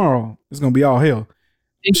show up tomorrow, it's going to be all hell.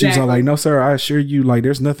 Exactly. She was all like, no, sir, I assure you, like,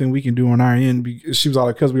 there's nothing we can do on our end. She was all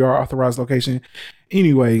like, because we are authorized location.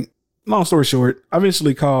 Anyway, long story short, I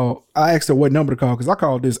eventually called. I asked her what number to call because I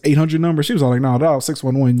called this 800 number. She was all like, no, dial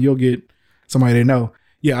 611. You'll get somebody they know.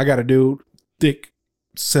 Yeah, I got a dude, thick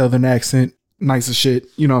Southern accent, nice as shit.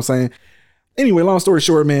 You know what I'm saying? Anyway, long story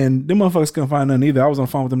short, man, them motherfuckers couldn't find nothing either. I was on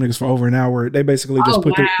the phone with them niggas for over an hour. They basically just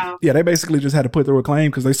they basically just had to put through a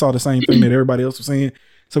claim because they saw the same thing that everybody else was saying.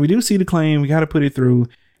 So we do see the claim. We got to put it through.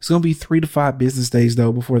 It's going to be 3 to 5 business days,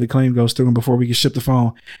 though, before the claim goes through and before we can ship the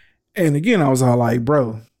phone. And again, I was all like,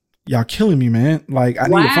 bro, y'all killing me, man. Like, I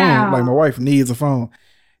need a phone. Like, my wife needs a phone.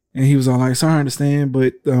 And he was all like, sorry, I understand.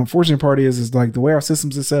 But the unfortunate part is like the way our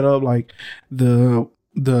systems are set up, like the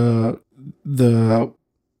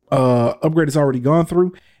upgrade has already gone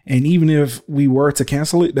through. And even if we were to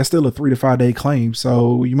cancel it, that's still a 3 to 5 day claim.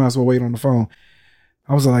 So you might as well wait on the phone.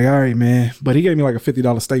 I was like, all right, man. But he gave me like a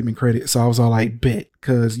 $50 statement credit. So I was all like, bet,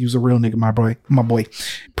 because you was a real nigga, my boy.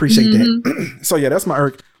 Appreciate that. So yeah, that's my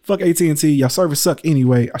irk. Fuck AT&T. Y'all service suck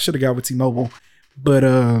anyway. I should have got with T-Mobile. But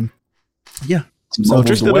yeah. So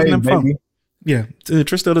Trish still doesn't have a phone. Yeah.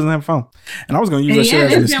 Trish still doesn't have a phone. And I was going to use that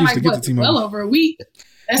shit as an excuse to get to T-Mobile. Well over a week.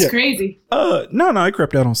 That's crazy. No, it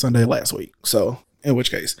crept out on Sunday last week. So in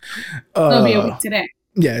which case. It'll be a week today.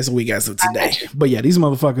 Yeah, it's a week as of today. But yeah, these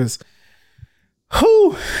motherfuckers.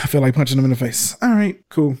 Whew, I feel like punching them in the face. All right,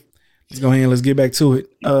 cool. Let's go ahead and let's get back to it.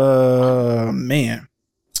 Man.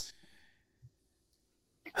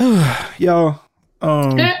 Y'all.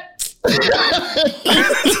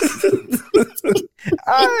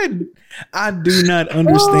 I do not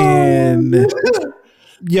understand.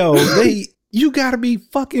 Yo, you gotta be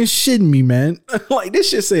fucking shitting me, man. Like, this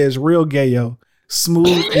shit says real gay, yo.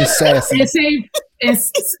 Smooth and sassy.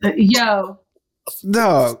 It's yo.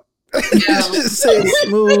 Dog. Just say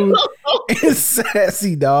smooth and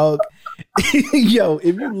sassy, dog. Yo,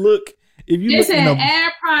 if you look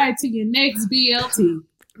add pride to your next BLT.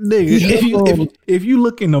 Nigga, if you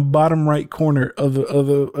look in the bottom right corner of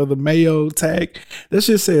the Mayo tag, that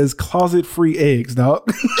shit says closet free eggs, dog.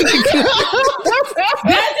 Does it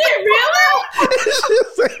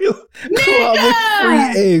really? Closet free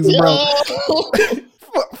eggs, bro.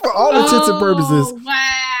 For all intents and purposes.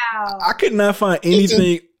 Wow. I could not find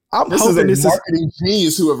anything. This is marketing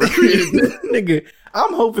genius whoever created this. Nigga,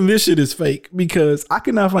 I'm hoping this shit is fake because I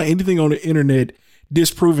could not find anything on the internet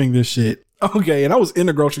disproving this shit. Okay, and I was in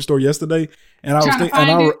the grocery store yesterday, and I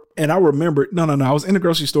remembered. No, I was in the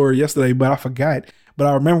grocery store yesterday, but I forgot. But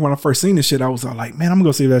I remember when I first seen this shit, I was like, man, I'm gonna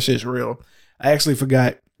go see if that shit's real. I actually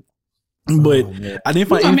forgot, but I didn't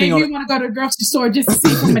find anything. Maybe you want to go to the grocery store just to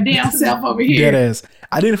see for my damn self over here. Dead ass.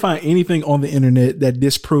 I didn't find anything on the internet that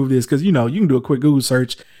disproved this because you can do a quick Google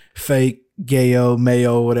search, fake, gayo,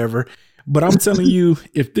 mayo, whatever. But I'm telling you,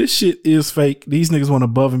 if this shit is fake, these niggas went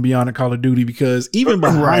above and beyond in Call of Duty because even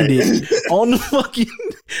behind it, on the fucking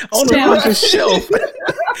shelf,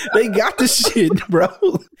 they got the shit, bro.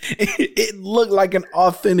 It looked like an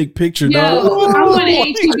authentic picture, dog. I want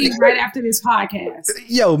an ATV right after this podcast.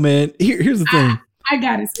 Yo, man, here's the thing. I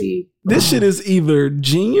gotta see. This shit is either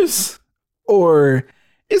genius or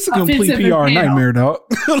it's a complete PR nightmare, dog.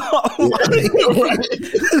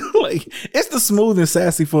 like, it's the smooth and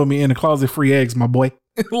sassy for me in the closet free eggs, my boy.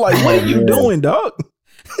 Like, what are you doing, dog?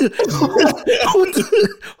 Who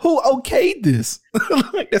okayed this?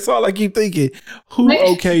 Like, that's all I keep thinking. Who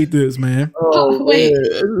okayed this, man? Oh, wait.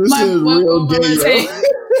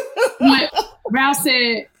 Ralph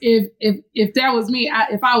said, if that was me,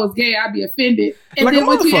 if I was gay, I'd be offended. And like then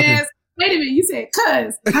what you asked, wait a minute, you said,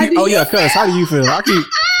 cuz. Cuz, how do you feel? I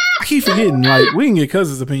keep forgetting. Like, we can get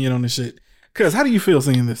Cuz's opinion on this shit. Cuz, how do you feel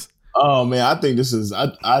seeing this? Oh man, I think this is.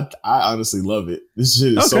 I honestly love it. This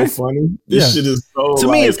shit is so funny. This shit is so. To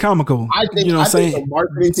me, it's comical. I think. You know what I'm saying? The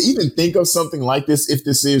marketing to even think of something like this, if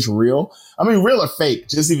this is real. I mean, real or fake.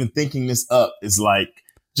 Just even thinking this up is like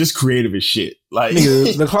just creative as shit. Like,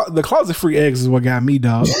 nigga, the closet free eggs is what got me,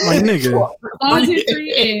 dog. Like, nigga, closet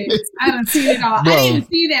free eggs. I done seen it all. Bro. I didn't even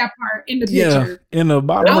see that part in the picture. In the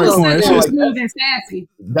bottom right corner. That was smooth and sassy.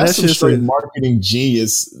 That's some straight marketing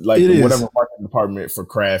genius. Like, whatever marketing department for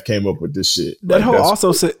Kraft came up with this shit. That whole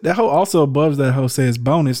also above that whole says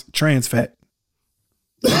bonus trans fat.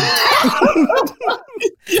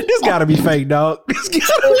 This gotta be fake, dog. This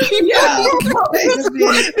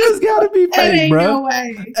gotta be fake, bro. No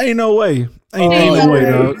way. Ain't no way. Ain't no way,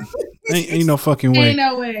 dog. Ain't no fucking way. Ain't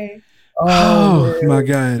no way. Oh my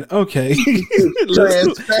god. Okay.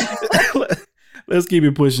 Let's keep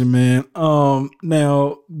it pushing, man.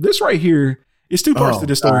 Now this right here is two parts to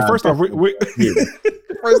this story. First off,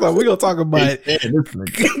 First off, we're gonna talk about because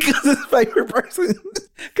his favorite person,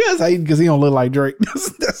 because he don't look like Drake.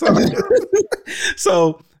 That's all.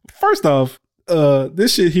 So first off,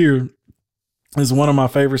 this shit here is one of my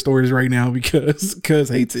favorite stories right now because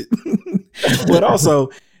hates it, but also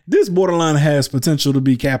this borderline has potential to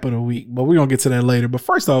be cap of the week. But we're gonna get to that later. But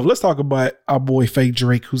first off, let's talk about our boy Fake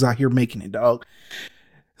Drake, who's out here making it, dog.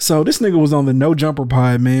 So this nigga was on the No Jumper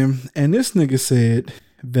Pod, man, and this nigga said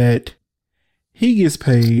that he gets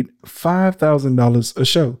paid $5,000 a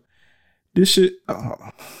show. This shit,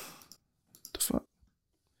 the fuck?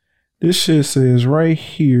 This shit says right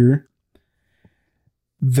here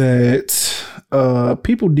that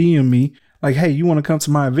people DM me like, hey, you want to come to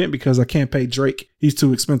my event because I can't pay Drake. He's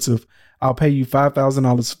too expensive. I'll pay you $5,000,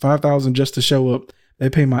 $5,000 just to show up. They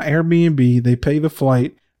pay my Airbnb. They pay the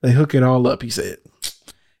flight. They hook it all up. He said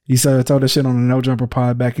I told that shit on the No Jumper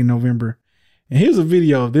Pod back in November. And here's a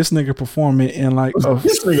video of this nigga performing in like a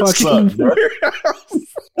fucking warehouse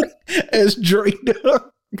as Drake does.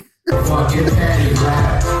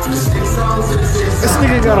 This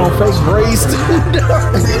nigga got on fake braids too.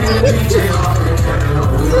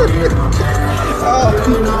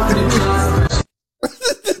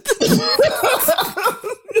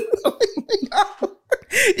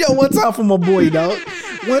 Yo, one time for my boy, dog.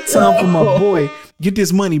 One time for my boy. Get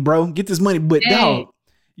this money, bro. Get this money. But dog,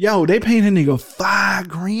 yo, they paying that nigga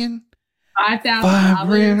 $5,000.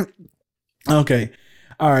 $5,000. Okay.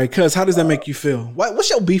 All right, cuz how does that make you feel?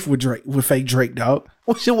 What's your beef with Drake, with Fake Drake, dog?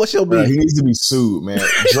 What's your beef? He needs to be sued, man.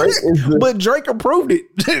 Drake is but Drake approved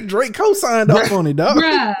it. Drake co-signed off on it, dog.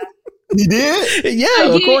 Bruh. He did?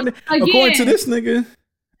 Yeah, according to this nigga.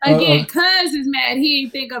 Again, cuz is mad he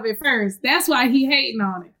didn't think of it first. That's why he hating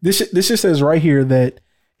on it. This just says right here that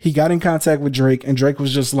he got in contact with Drake and Drake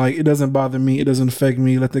was just like, it doesn't bother me. It doesn't affect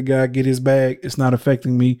me. Let the guy get his bag. It's not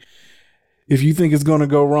affecting me. If you think it's going to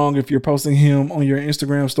go wrong, if you're posting him on your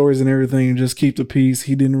Instagram stories and everything, just keep the peace.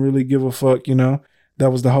 He didn't really give a fuck, you know?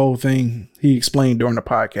 That was the whole thing he explained during the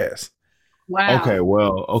podcast. Wow. Okay,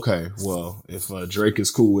 well, if Drake is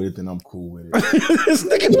cool with it, then I'm cool with it. This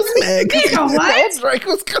nigga was mad. You know what? Drake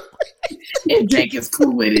was cool. If Drake is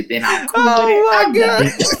cool with it, then I'm cool with it. Oh my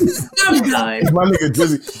God. I'm done. My nigga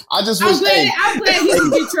Drizzy. I'm glad he can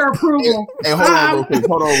get your approval. Hey,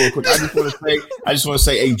 hold on real quick. I just want to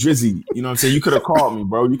say, hey, Drizzy, you know what I'm saying? You could have called me,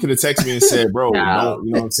 bro. You could have texted me and said, bro, don't,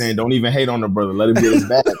 you know what I'm saying? Don't even hate on the brother. Let him get his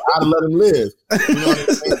bag. I'd have let him live. You know what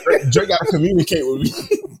I'm saying? Drake got to communicate with me.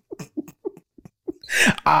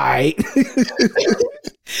 All right.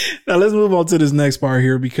 Now let's move on to this next part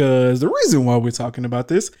here, because the reason why we're talking about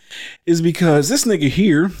this is because this nigga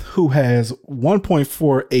here, who has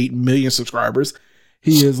 1.48 million subscribers,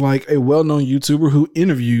 he is like a well-known YouTuber who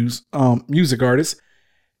interviews music artists.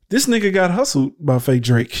 This nigga got hustled by Fake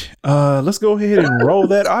Drake. Let's go ahead and roll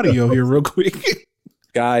that audio here real quick.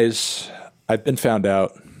 Guys, I've been found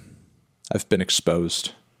out. I've been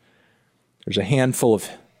exposed. There's a handful of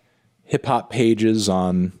hip-hop pages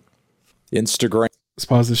on Instagram. Let's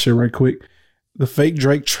pause this shit right quick. The Fake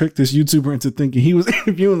Drake tricked this YouTuber into thinking he was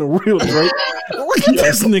interviewing the real Drake. Look at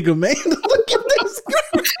this nigga, man. Look at this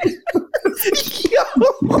guy. Yo.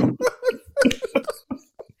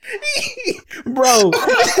 Bro.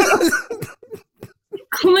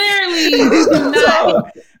 Clearly, this is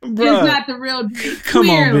not the real Drake. Come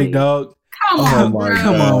on, big dog. Come on, bro.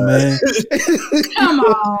 Come on, man. Come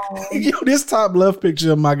on. Yo, this top left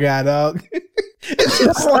picture of my guy, dog. It's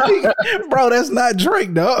just like, bro, that's not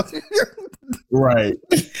Drake, dog. Right.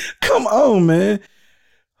 Come on, man.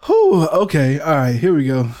 Whew, okay. All right, here we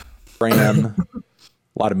go. A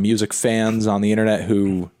lot of music fans on the internet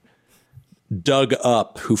who dug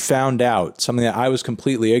up, who found out something that I was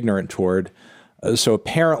completely ignorant toward. So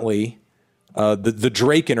apparently, the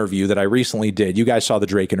Drake interview that I recently did, you guys saw the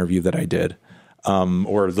Drake interview that I did,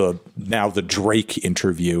 or the Drake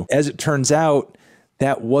interview. As it turns out,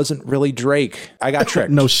 that wasn't really Drake. I got tricked.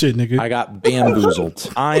 No shit, nigga. I got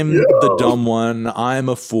bamboozled. I'm the dumb one. I'm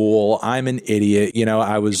a fool. I'm an idiot. You know,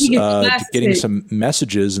 I was getting some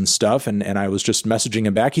messages and stuff, and I was just messaging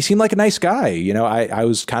him back. He seemed like a nice guy. You know, I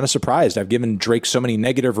was kind of surprised. I've given Drake so many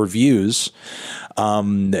negative reviews.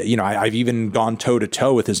 You know, I've even gone toe to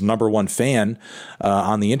toe with his #1 fan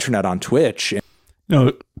on the internet on Twitch. No,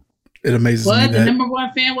 it amazes me that the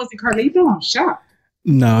 #1 fan wasn't Carlito. I'm shocked.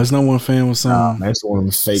 No, it's not one fan with some. That's one of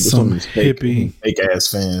them fake, hippie, fake ass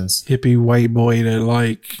fans. Hippie white boy that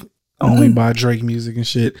like only buy Drake music and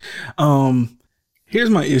shit. Here's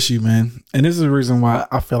my issue, man, and this is the reason why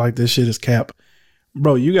I feel like this shit is cap.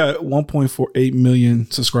 Bro, you got 1.48 million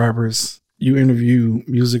subscribers. You interview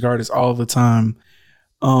music artists all the time.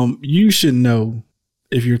 You should know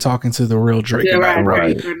if you're talking to the real Drake. Yeah,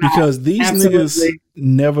 right. Because these Absolutely. niggas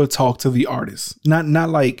never talk to the artists. Not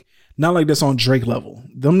like that's on Drake level.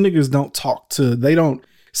 Them niggas don't talk to, they don't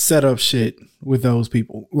set up shit with those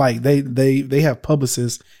people. Like they have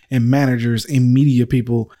publicists and managers and media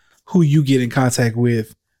people who you get in contact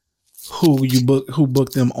with, who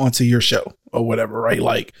book them onto your show or whatever, right?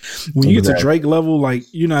 Like when you get to Drake level, like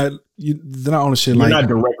they're not on the shit. You're like not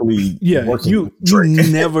directly working you with Drake.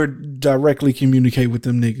 never directly communicate with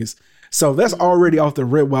them niggas. So that's already off the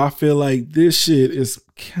rip where I feel like this shit is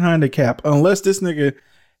kind of cap. Unless this nigga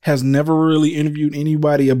has never really interviewed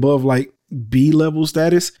anybody above like B level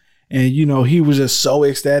status. And, he was just so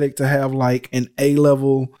ecstatic to have like an A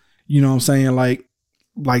level, you know what I'm saying? Like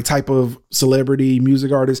type of celebrity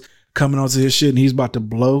music artist coming onto his shit and he's about to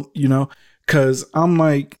blow, cause I'm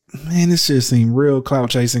like, man, this shit seemed real clout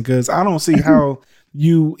chasing. Cause I don't see how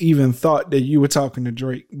you even thought that you were talking to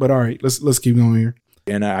Drake, but all right, let's keep going here.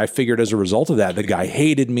 And I figured as a result of that, the guy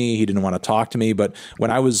hated me. He didn't want to talk to me. But when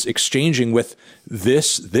I was exchanging with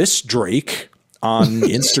this Drake on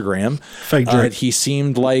Instagram, Fake Drake. he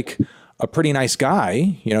seemed like a pretty nice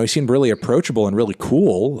guy. He seemed really approachable and really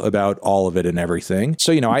cool about all of it and everything.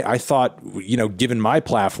 So, I thought, given my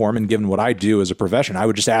platform and given what I do as a profession, I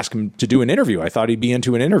would just ask him to do an interview. I thought he'd be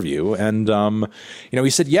into an interview. And, he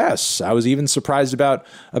said yes. I was even surprised about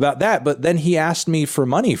that. But then he asked me for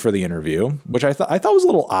money for the interview, which I thought was a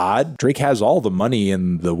little odd. Drake has all the money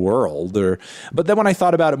in the world. But then when I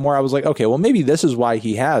thought about it more, I was like, okay, well, maybe this is why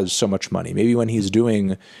he has so much money. Maybe when he's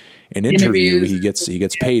doing an interview, he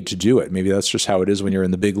gets paid to do it. Maybe that's just how it is when you're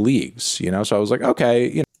in the big leagues, So I was like,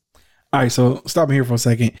 okay, All right, so stop me here for a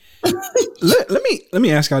second. let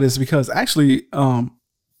me ask y'all this because actually,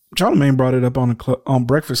 Charlamagne brought it up on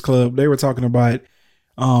Breakfast Club. They were talking about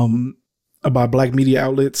black media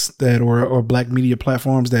outlets that or black media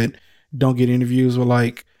platforms that don't get interviews with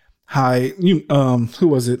like who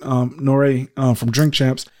was it? Nore from Drink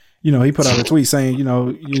Champs. He put out a tweet saying,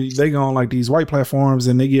 they go on like these white platforms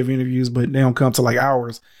and they give interviews, but they don't come to like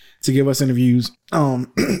ours to give us interviews. I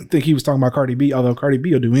think he was talking about Cardi B, although Cardi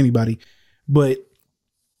B will do anybody. But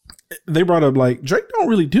they brought up like Drake don't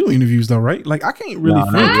really do interviews though, right? Like I can't really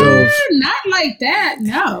think of not like that.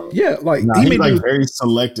 No. Yeah, like he's like very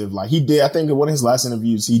selective. Like he did, I think one of his last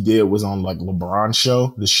interviews he did was on like LeBron's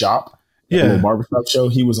show, The Shop, the barbershop show.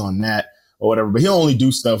 He was on that. Or whatever, but he'll only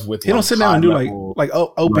do stuff with. He don't sit down and do like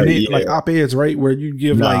open it like op-eds, right? Where you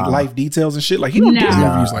give like life details and shit. Like he don't do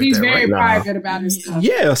interviews like he's that. He's very right? private about his stuff.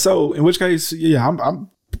 Yeah, so in which case, I'm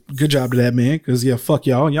good job to that man because fuck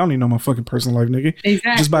y'all don't even know my fucking personal life, nigga.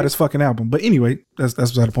 Exactly. Just buy this fucking album. But anyway, that's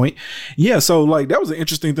beside the point. Yeah, so like that was an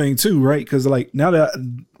interesting thing too, right? Because like now that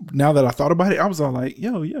I thought about it, I was all like, he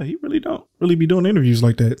really don't be doing interviews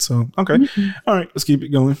like that. So okay, all right, let's keep it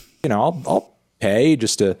going. I'll pay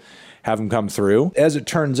just to have him come through. As it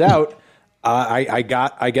turns out, I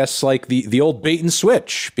got, I guess, like the old bait and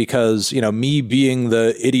switch because, me being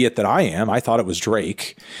the idiot that I am, I thought it was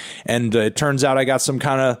Drake. And it turns out I got some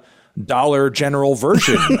kind of Dollar General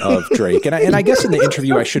version of Drake. And I guess in the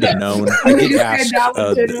interview I should have known. I did ask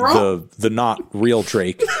the not real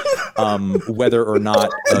Drake whether or not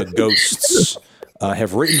ghosts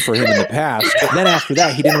have written for him in the past, but then after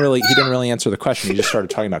that, he didn't really answer the question. He just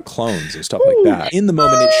started talking about clones and stuff like that. In the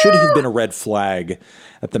moment, it should have been a red flag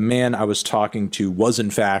that the man I was talking to was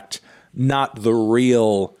in fact not the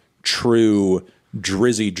real, true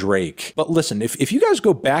Drizzy Drake. But listen, if you guys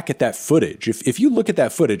go back at that footage, if you look at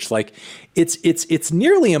that footage, like it's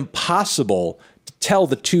nearly impossible to tell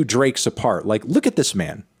the two Drakes apart. Like, look at this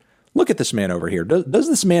man. Look at this man over here. Does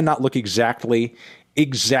this man not look exactly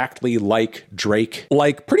like Drake?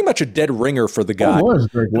 Like pretty much a dead ringer for the guy. That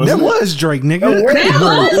was Drake, nigga.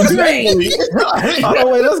 Hold on,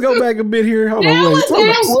 wait, let's go back a bit here. Hold on, wait.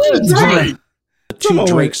 Drake. The two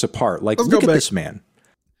Drakes apart. Like, look at this man.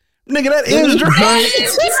 Nigga, that is Drake.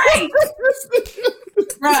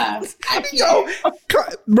 Yo,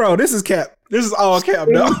 bro, this is cap. This is all cap,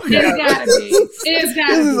 no? It's gotta be. It's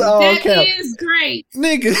gotta this be. Is all that cap. is great.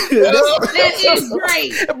 Nigga. That is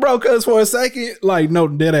great. Bro, because for a second, like, no,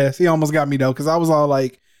 dead ass. He almost got me, though, because I was all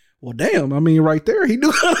like, well, damn. I mean, right there, he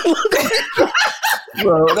do kind of look like Drake.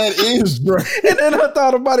 Bro, that is Drake. And then I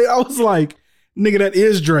thought about it. I was like, nigga, that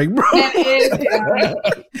is Drake, bro. That is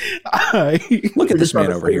Drake. Look at this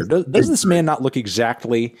man over here. Does this man not look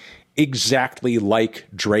exactly exactly like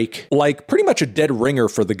Drake, like pretty much a dead ringer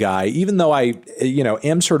for the guy, even though I,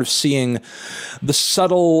 am sort of seeing the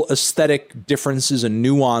subtle aesthetic differences and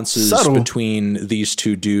nuances between these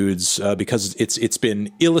two dudes, because it's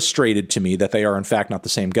been illustrated to me that they are in fact not the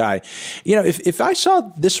same guy. If I saw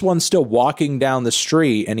this one still walking down the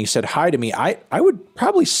street and he said hi to me, I would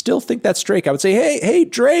probably still think that's Drake. I would say, hey,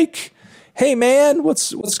 Drake. Hey man,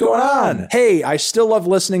 what's going on? Hey, I still love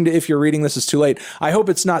listening to If You're Reading This Is Too Late. I hope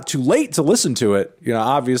it's not too late to listen to it.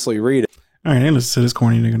 Obviously read it. All right, ain't listen to this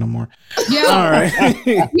corny nigga no more. Yo, all right.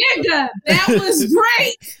 Nigga, that was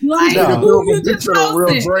Drake. Like, who you just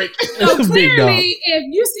posted. So clearly, if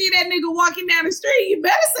you see that nigga walking down the street, you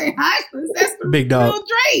better say hi, because that's the big dog. Real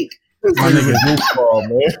Drake. My nigga. Wow.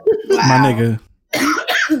 My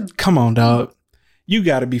nigga. Come on, dog. You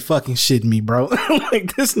gotta be fucking shitting me, bro.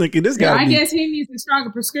 Like this nigga, this guy. I guess he needs a stronger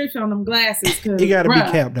prescription on them glasses. He gotta be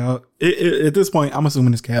capped, dog. At this point, I'm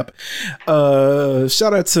assuming it's cap.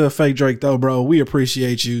 Shout out to Fake Drake though, bro. We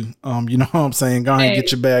appreciate you. You know what I'm saying? Go ahead and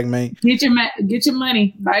get your bag, man. Get your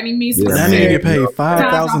money. By any means, that nigga get paid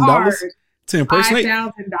 $5,000 to impersonate.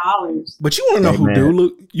 $5,000. But you want to know who do?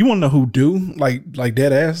 Look, you want to know who do? Like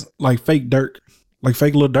dead ass, like fake Dirk, like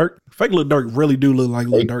fake Lil Durk. Fake Lil Durk really do look like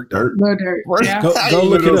Lil Durk. Lil Durk. Yeah. Go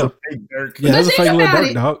look it up. Yeah, that's a fake Lil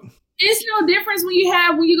Durk, dog. It's no difference when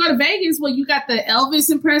you go to Vegas, when you got the Elvis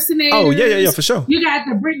impersonators. Oh, yeah, for sure. You got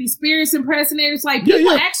the Britney Spears impersonators. Like,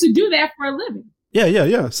 people actually do that for a living.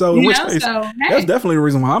 Yeah. So in which case, that's definitely the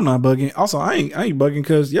reason why I'm not bugging. Also, I ain't bugging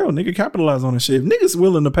because, nigga, capitalize on this shit. If niggas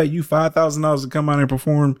willing to pay you $5,000 to come out and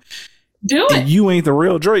perform, do it. You ain't the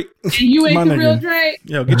real Drake. And you ain't the real Drake.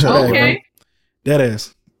 Yo, get your bag, bro. Dead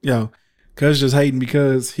ass. Yo, cuz just hating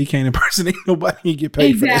because he can't impersonate nobody and get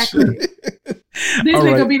paid for that shit. This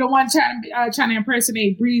nigga be the one trying to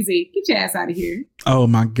impersonate Breezy. Get your ass out of here. Oh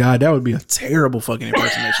my God, that would be a terrible fucking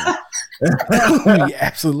impersonation. That would be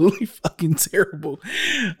absolutely fucking terrible.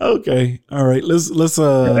 Okay. All right. Let's that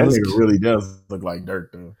nigga really does look like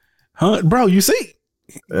Dirk though. Huh? Bro, you see?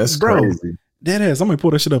 That's crazy. Dead ass. I'm gonna pull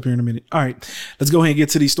that shit up here in a minute. All right. Let's go ahead and get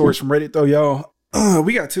to these stories from Reddit though, y'all.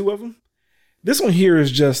 We got two of them. This one here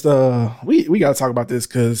is just we gotta talk about this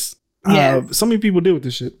because so many people deal with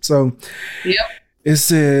this shit. So it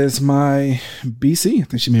says my BC, I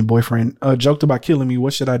think she meant boyfriend, joked about killing me.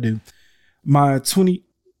 What should I do?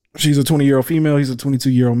 She's a 20-year-old female, he's a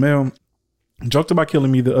 22-year-old male. Joked about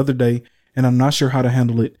killing me the other day, and I'm not sure how to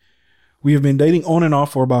handle it. We have been dating on and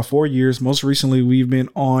off for about 4 years. Most recently, we've been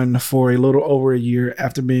on for a little over a year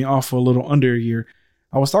after being off for a little under a year.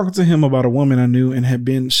 I was talking to him about a woman I knew and had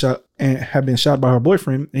been shot by her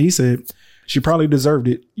boyfriend. And he said, she probably deserved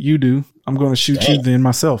it. You do. I'm going to shoot you then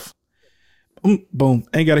myself. Boom.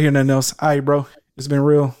 Ain't got to hear nothing else. All right, bro. It's been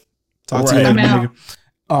real. Talk to you later, nigga.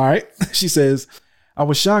 All right. She says, I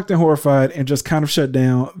was shocked and horrified and just kind of shut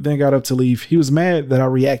down, then got up to leave. He was mad that I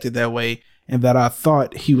reacted that way and that I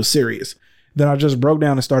thought he was serious. Then I just broke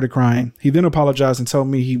down and started crying. He then apologized and told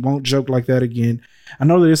me he won't joke like that again. I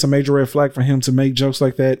know that it's a major red flag for him to make jokes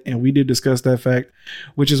like that, and we did discuss that fact,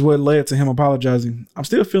 which is what led to him apologizing. I'm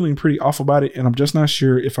still feeling pretty off about it, and I'm just not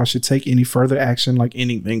sure if I should take any further action like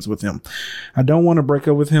ending things with him. I don't want to break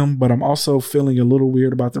up with him, but I'm also feeling a little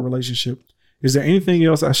weird about the relationship. Is there anything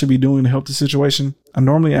else I should be doing to help the situation? I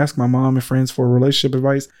normally ask my mom and friends for relationship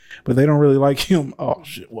advice, but they don't really like him. Oh,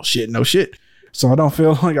 shit. Well, shit, no shit. So I don't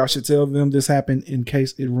feel like I should tell them this happened in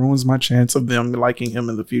case it ruins my chance of them liking him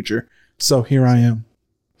in the future. So here I am.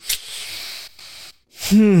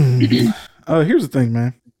 Here's the thing,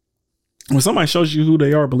 man. When somebody shows you who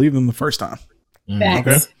they are, believe them the first time.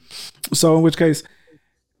 Okay. So in which case,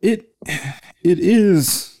 it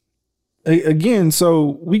is again.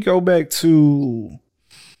 So we go back to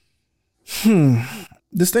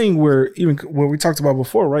this thing where we talked about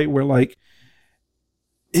before, right? Where like,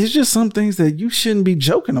 it's just some things that you shouldn't be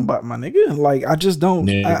joking about, my nigga. Like, I just don't.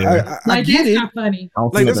 I get it. Not funny. I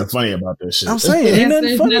don't see nothing funny about this shit. I'm saying, ain't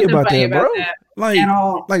nothing funny about that, bro.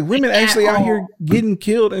 Like women actually out here getting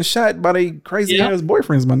killed and shot by their crazy ass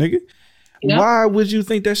boyfriends, my nigga. Yep. Why would you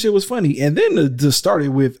think that shit was funny? And then to start it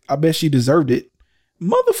with, I bet she deserved it,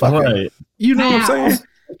 motherfucker. Right. You know what I'm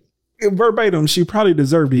saying? Verbatim, she probably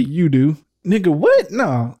deserved it. You do. Nigga, what?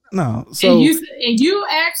 No. So and you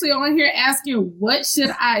actually on here asking, what should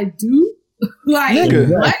I do? Like, nigga,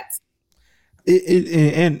 what?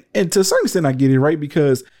 And to a certain extent, I get it, right?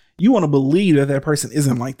 Because you want to believe that person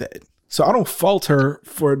isn't like that. So I don't fault her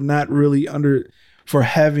for not really for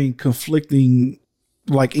having conflicting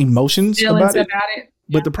like emotions about it. Yeah.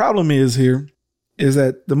 But the problem is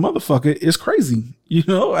that the motherfucker is crazy, you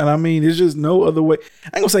know? And I mean, it's just no other way.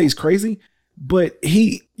 I ain't gonna say he's crazy, but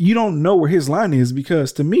you don't know where his line is,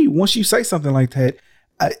 because to me, once you say something like that,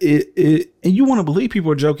 and you want to believe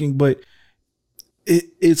people are joking, but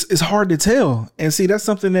it's hard to tell. And see, that's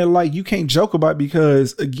something that like you can't joke about,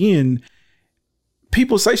 because again,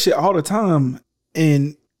 people say shit all the time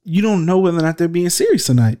and you don't know whether or not they're being serious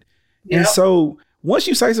tonight. Yep. And so once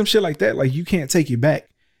you say some shit like that, like you can't take it back.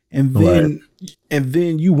 And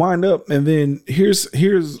then you wind up, and then here's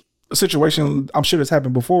a situation, I'm sure that's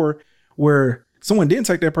happened before, where someone didn't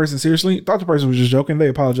take that person seriously, thought the person was just joking, they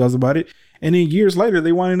apologized about it, and then years later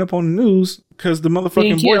they winding up on the news because the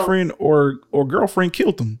motherfucking boyfriend or girlfriend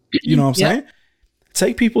killed them. You know what I'm saying?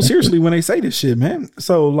 Take people seriously when they say this shit, man.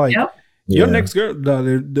 So like your next girl,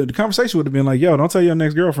 the conversation would have been like, yo, don't tell your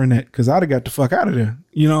next girlfriend that, because I'd have got the fuck out of there.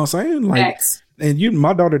 You know what I'm saying? Like, and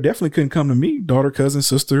my daughter definitely couldn't come to me, daughter, cousin,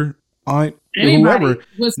 sister, aunt, whoever.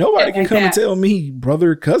 Nobody can come and tell me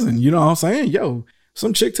brother, cousin. You know what I'm saying? Yo,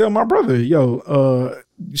 some chick tell my brother, yo,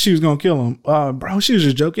 she was gonna kill him. Bro, she was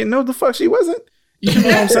just joking. No, the fuck she wasn't. You know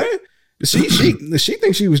what I'm saying? She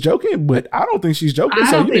thinks she was joking, but I don't think she's joking.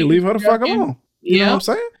 So you need to leave her the fuck alone. You know what I'm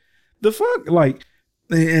saying? The fuck, like.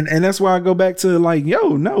 And that's why I go back to like,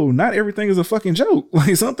 yo, no, not everything is a fucking joke.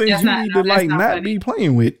 Like some things you need to like not be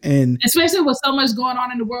playing with, and especially with so much going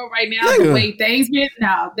on in the world right now, the way things get.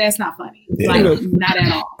 No, that's not funny. Like not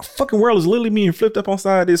at all. Fucking world is literally being flipped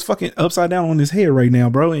upside down on his head right now,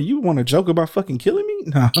 bro. And you want to joke about fucking killing me?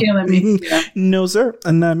 Nah. Killing me? Yeah. No, sir,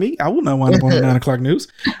 not me. I will not wind up on the 9 o'clock news.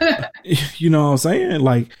 You know what I'm saying?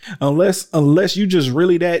 Like unless you just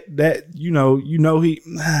really that you know he.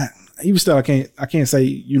 Even still, I can't say,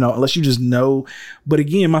 you know, unless you just know. But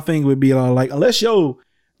again, my thing would be like, unless your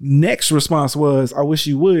next response was, I wish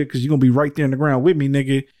you would, because you're going to be right there in the ground with me,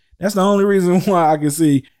 nigga. That's the only reason why I can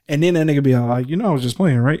see. And then that nigga be like, you know, I was just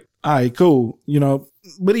playing, right? All right, cool. You know,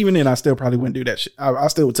 but even then, I still probably wouldn't do that shit. I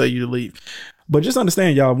still would tell you to leave. But just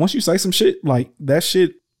understand, y'all, once you say some shit, like that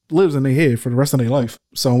shit lives in their head for the rest of their life.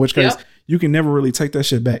 So in which case, you can never really take that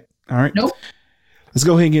shit back. All right? Nope. Let's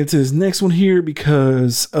go ahead and get into this next one here,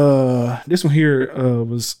 because this one here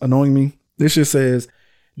was annoying me. This just says,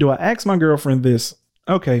 do I ask my girlfriend this?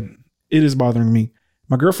 Okay, it is bothering me.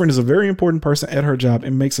 My girlfriend is a very important person at her job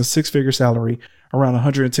and makes a 6-figure salary, around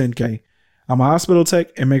 $110K. I'm a hospital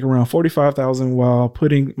tech and make around $45,000 while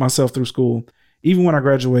putting myself through school. Even when I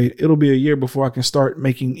graduate, it'll be a year before I can start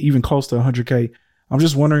making even close to $100K. I'm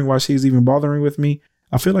just wondering why she's even bothering with me.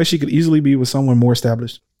 I feel like she could easily be with someone more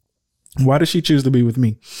established. Why does she choose to be with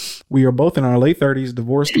me? We are both in our late 30s,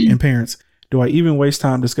 divorced, and parents. Do I even waste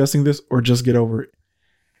time discussing this or just get over it?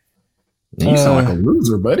 You sound like a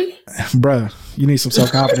loser, buddy. Bruh, you need some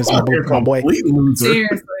self-confidence, my boy.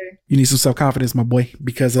 Seriously. You need some self-confidence, my boy,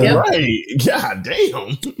 because right. God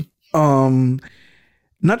damn.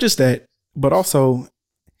 Not just that, but also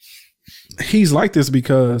he's like this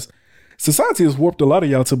because society has warped a lot of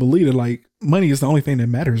y'all to believe that like money is the only thing that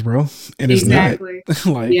matters, bro. And it's not.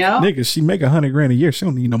 Like, nigga, she make $100,000 a year. She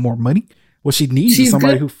don't need no more money. What she needs is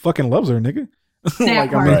somebody who fucking loves her, nigga.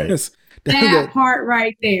 Like, part. I mean, that part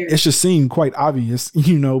right there. It should seem quite obvious,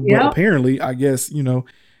 you know, but apparently, I guess, you know,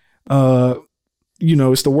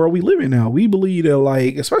 it's the world we live in now. We believe that,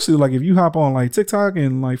 like, especially like if you hop on like TikTok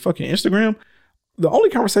and like fucking Instagram, the only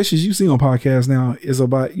conversations you see on podcasts now is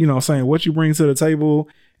about, you know, saying what you bring to the table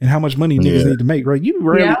and how much money niggas need to make, right? You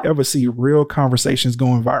rarely ever see real conversations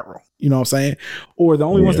going viral. You know what I'm saying? Or the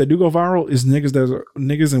only ones that do go viral is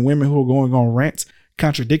niggas and women who are going on rants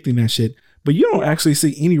contradicting that shit. But you don't actually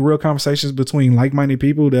see any real conversations between like-minded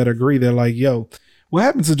people that agree that like, yo, what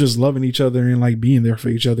happens to just loving each other and like being there for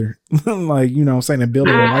each other? Like, you know what I'm saying? And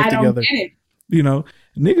building a life together. You know,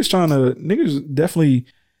 niggas definitely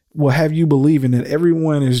will have you believing that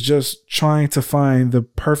everyone is just trying to find the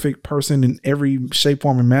perfect person in every shape,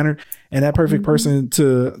 form, and manner. And that perfect person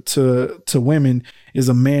to women is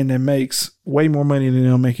a man that makes way more money than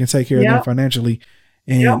them and can take care of them financially.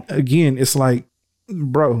 And again, it's like,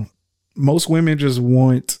 bro, most women just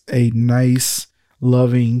want a nice,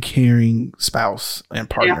 loving, caring spouse and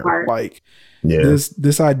partner. Like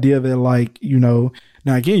this idea that like, you know,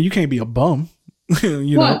 now again, you can't be a bum.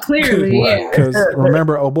 You know, clearly, because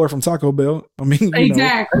remember, old boy from Taco Bell. I mean,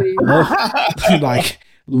 exactly. Like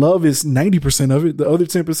love is 90% of it. The other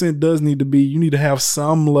 10% does need to be. You need to have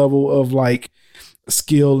some level of like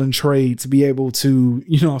skill and trade to be able to,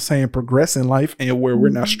 you know, what I'm saying, progress in life and where we're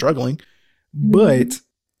not struggling. But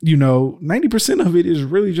you know, 90% of it is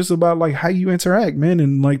really just about like how you interact, man.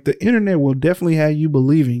 And like the internet will definitely have you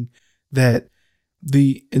believing that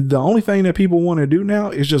the only thing that people want to do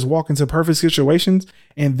now is just walk into perfect situations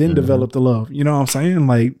and then develop the love. You know what I'm saying?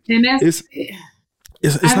 Like, and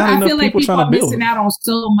it's not enough feel like people trying to build. Missing out on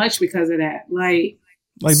so much because of that. Like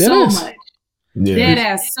so much. Yeah. Dead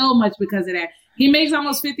ass so much because of that. He makes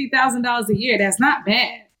almost $50,000 a year. That's not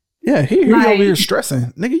bad. Yeah, he's over here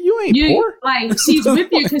stressing. Nigga, you ain't poor. Like, she's with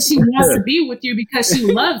you because she wants to be with you because she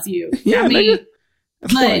loves you. Yeah, I mean, nigga.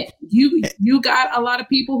 but you got a lot of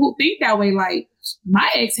people who think that way. Like, my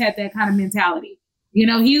ex had that kind of mentality. You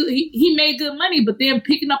know, he made good money, but then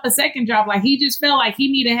picking up a second job, like, he just felt like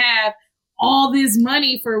he needed to have all this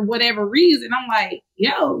money for whatever reason. I'm like,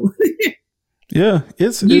 yo. Yeah,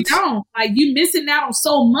 you don't. Like, you missing out on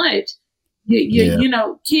so much. You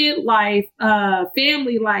know, kid life,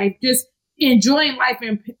 family life, just enjoying life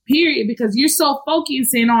in period, because you're so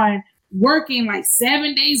focusing on working like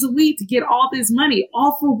 7 days a week to get all this money.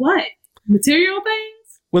 All for what? Material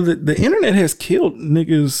things? Well, the internet has killed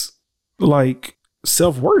niggas like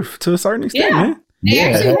self-worth to a certain extent, man. They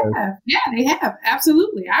actually have. Yeah, they have.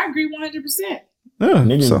 Absolutely. I agree 100%. Yeah,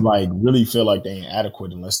 niggas like really feel like they ain't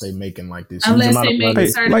adequate unless they making like this. Unless they make a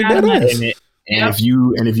certain amount of money. And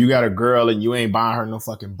if you got a girl and you ain't buying her no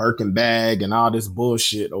fucking Birkin bag and all this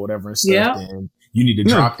bullshit or whatever and stuff, then you need to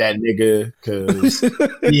drop that nigga, because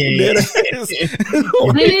he ain't. If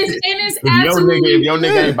your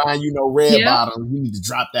nigga ain't buying you no red bottom, you need to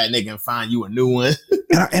drop that nigga and find you a new one.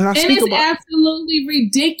 And it's absolutely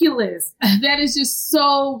ridiculous. That is just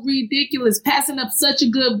so ridiculous. Passing up such a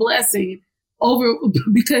good blessing over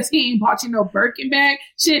because he ain't bought you no Birkin bag.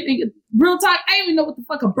 Shit, nigga, real talk, I didn't even know what the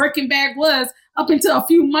fuck a Birkin bag was up until a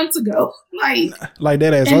few months ago. Like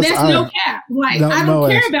that ass. And that's no cap. Like, I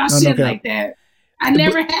don't care about shit like that. I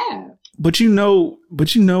never have. But you know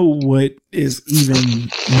what is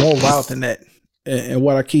even more wild than that, and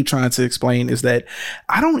what I keep trying to explain is that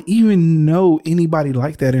I don't even know anybody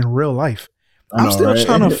like that in real life. I'm still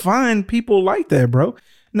trying to find people like that, bro.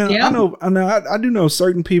 Now, I do know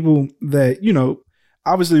certain people that, you know,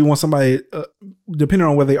 obviously want somebody, depending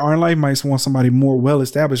on where they are in life, might want somebody more well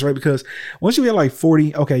established, right? Because once you get like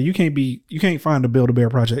 40, okay, you can't find a Build-A-Bear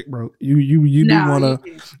project, bro. You do want a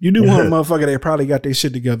motherfucker that probably got their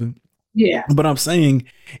shit together. Yeah. But I'm saying,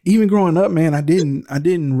 even growing up, man, I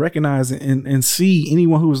didn't recognize and see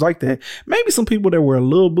anyone who was like that. Maybe some people that were a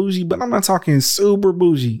little bougie, but I'm not talking super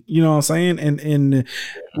bougie. You know what I'm saying? And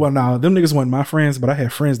well, no, them niggas weren't my friends, but I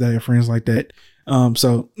had friends that had friends like that.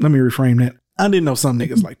 So let me reframe that. I didn't know some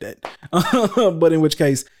niggas like that. But in which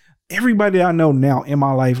case, everybody I know now in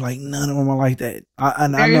my life, like, none of them are like that. I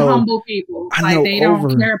know humble people. Like, they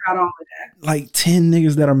don't care about all of that. Like 10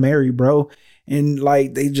 niggas that are married, bro. And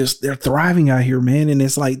like, they're thriving out here, man. And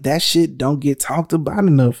it's like, that shit don't get talked about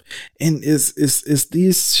enough. And it's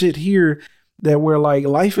this shit here that where like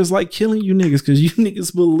life is like killing you niggas, because you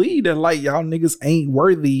niggas believe that like y'all niggas ain't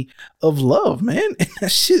worthy of love, man. And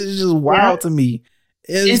that shit is just wild to me.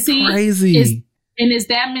 It's crazy. And it's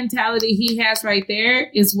that mentality he has right there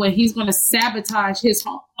is what he's going to sabotage his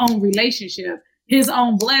own relationship, his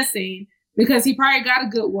own blessing, because he probably got a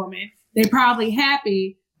good woman. They're probably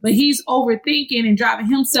happy, but he's overthinking and driving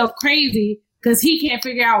himself crazy because he can't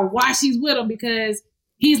figure out why she's with him, because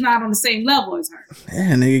he's not on the same level as her.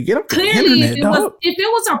 Yeah, nigga, get up to Clearly, the internet, if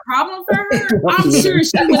it was a problem for her, I'm sure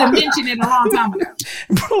she would have mentioned it a long time ago.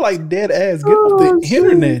 Bro, like, dead ass, get up the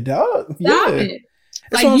internet, dog. Stop it.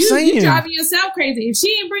 That's like, what I'm saying. You driving yourself crazy. If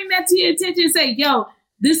she ain't bring that to your attention and say, yo,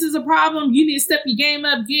 this is a problem, you need to step your game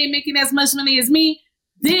up, you ain't making as much money as me,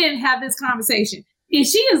 then have this conversation. If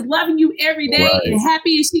she is loving you every day and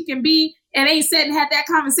happy as she can be and ain't sat and had that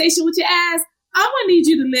conversation with your ass, I'm gonna need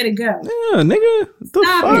you to let it go. Yeah, nigga.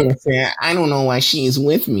 Stop it. I don't know why she's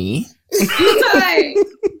with me. It's like,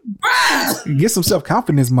 bruh. Get some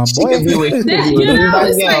self-confidence, my boy. I don't know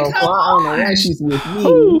why she's with me.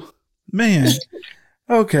 Ooh, man.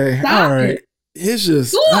 Okay. All right. It's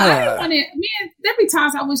just I don't want it. Man, there be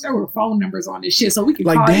times I wish there were phone numbers on this shit so we could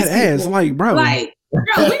like call that ass, like, bro. Like,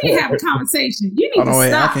 bro, we need to have a conversation. You need to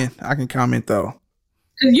stop. I can comment though.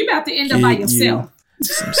 Because you about to end up by yourself.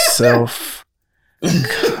 Some self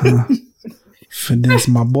finesse,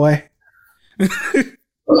 my boy.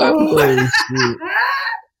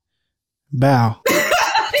 Bow.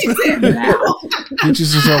 Get you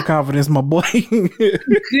some self-confidence, my boy.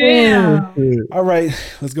 Yeah. All right,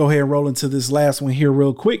 let's go ahead and roll into this last one here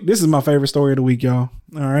real quick. This is my favorite story of the week, y'all.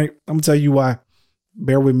 All right, I'm gonna tell you why.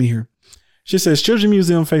 Bear with me here. She says Children's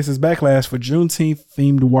Museum faces backlash for Juneteenth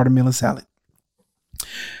themed watermelon salad.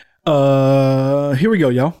 Here we go,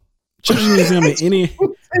 y'all. Children's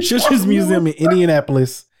Museum in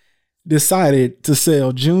Indianapolis decided to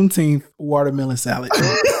sell Juneteenth watermelon salad.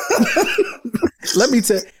 Let me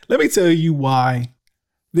tell you why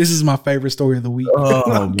this is my favorite story of the week.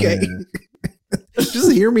 Oh, okay.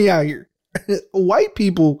 Just hear me out here. white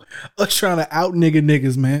people are trying to out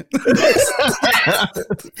niggas, man.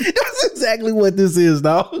 That's exactly what this is,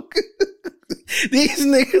 dog. These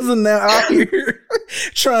niggas are now out here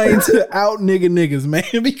trying to out niggas,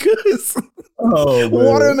 man, because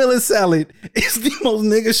watermelon salad is the most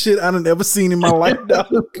nigga shit I've ever seen in my life, dog.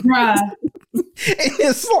 Bruh. And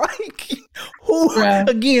it's like, who?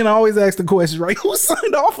 Again, I always ask the question, right? Who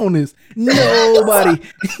signed off on this? Nobody.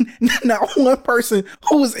 Not one person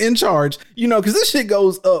who was in charge. You know, because this shit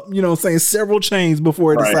goes up, you know what I'm saying, several chains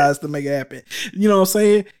before it decides to make it happen. You know what I'm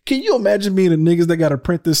saying? Can you imagine being the niggas that got to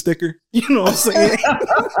print this sticker? You know what I'm saying?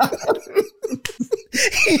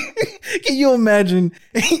 Can you imagine?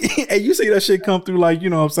 And you see that shit come through, like, you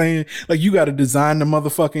know what I'm saying? Like, you got to design the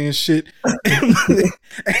motherfucking shit.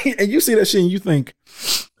 And you see that shit and you think,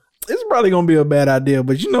 it's probably going to be a bad idea,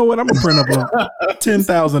 but you know what? I'm going to print up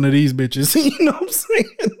 10,000 of these bitches. You know what I'm saying?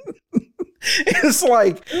 It's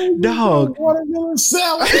like, dog. Watermelon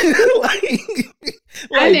salad.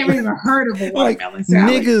 I never even heard of a watermelon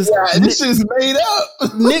salad. Niggas, this shit's made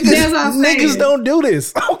up. Niggas don't do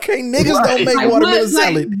this. Okay, niggas don't make watermelon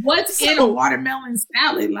salad. What's in a watermelon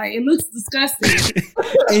salad? Like, it looks disgusting.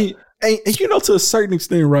 And you know, to a certain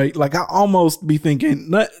extent, right? Like, I almost be thinking,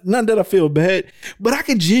 not that I feel bad, but I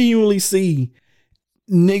could genuinely see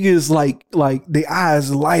niggas like their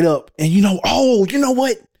eyes light up, and you know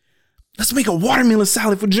what? Let's make a watermelon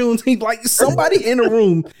salad for Juneteenth. Like, somebody in the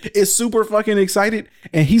room is super fucking excited,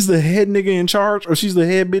 and he's the head nigga in charge, or she's the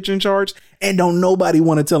head bitch in charge, and don't nobody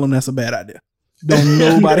want to tell him that's a bad idea. Don't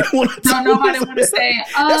nobody want to say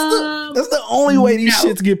that's the only way these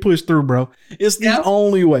shits get pushed through, bro. It's the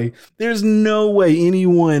only way. There's no way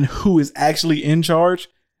anyone who is actually in charge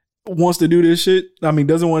wants to do this shit. I mean,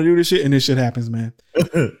 doesn't want to do this shit, and this shit happens, man.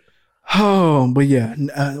 Oh, but yeah,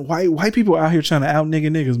 white people out here trying to out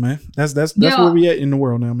niggas, man. That's where we at in the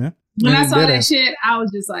world now, man. When I saw that shit, I was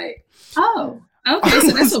just like, oh. Okay, so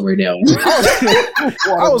that's what we're doing.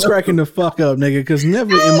 I was cracking the fuck up, nigga, because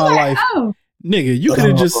never in my life, nigga, you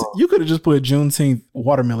could have just put Juneteenth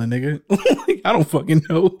watermelon, nigga. I don't fucking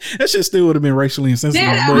know. That shit still would have been racially insensitive.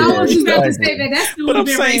 I was just about to say that still would have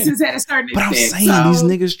been racist at a certain extent. But I'm saying these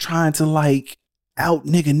niggas trying to like out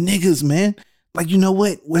niggas, man. Like, you know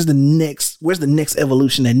what? Where's the next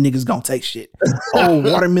evolution that niggas gonna take shit? Oh,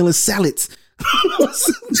 watermelon salads.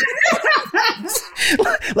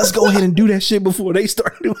 Let's go ahead and do that shit before they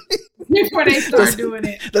start doing it.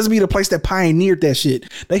 Let's be the place that pioneered that shit.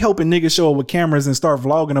 They hoping niggas show up with cameras and start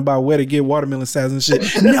vlogging about where to get watermelon salads and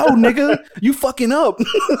shit. No, nigga, you fucking up.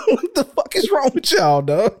 What the fuck is wrong with y'all,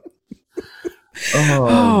 dog?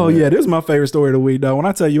 Oh yeah, this is my favorite story of the week, dog. When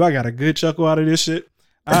I tell you I got a good chuckle out of this shit,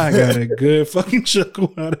 I got a good fucking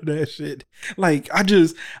chuckle out of that shit. Like, I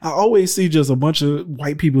always see just a bunch of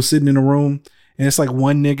white people sitting in a room, and it's like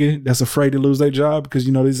one nigga that's afraid to lose their job because,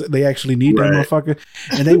 you know, they actually need that motherfucker,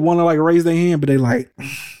 and they want to like raise their hand, but they like,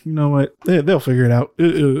 you know what? They'll figure it out.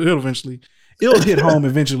 It'll eventually, it'll hit home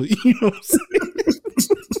eventually. You know what I'm saying?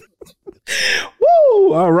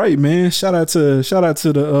 Woo! All right, man. Shout out to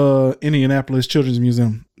the Indianapolis Children's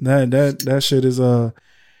Museum. That shit is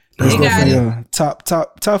that's definitely top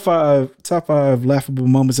five laughable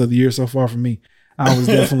moments of the year so far for me. I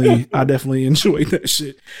definitely enjoyed that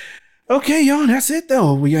shit. Okay, y'all, that's it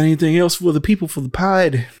though. We got anything else for the people for the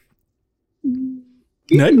pod?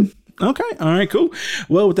 Nothing. Okay, all right, cool.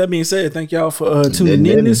 Well, with that being said, thank y'all for tuning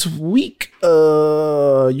in this week.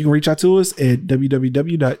 You can reach out to us at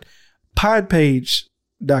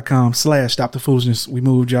www.podpage.com/Stop the Foolishness. We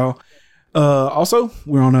moved, y'all. Also,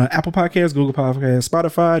 we're on Apple Podcasts, Google Podcasts,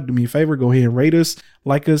 Spotify. Do me a favor, go ahead and rate us,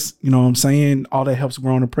 like us. You know what I'm saying? All that helps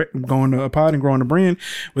growing the pod and growing the brand.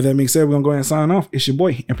 With that being said, we're gonna go ahead and sign off. It's your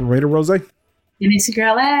boy, Emperor Rose. And it's your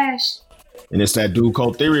girl Ash. And it's that dude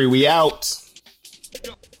called Theory. We out.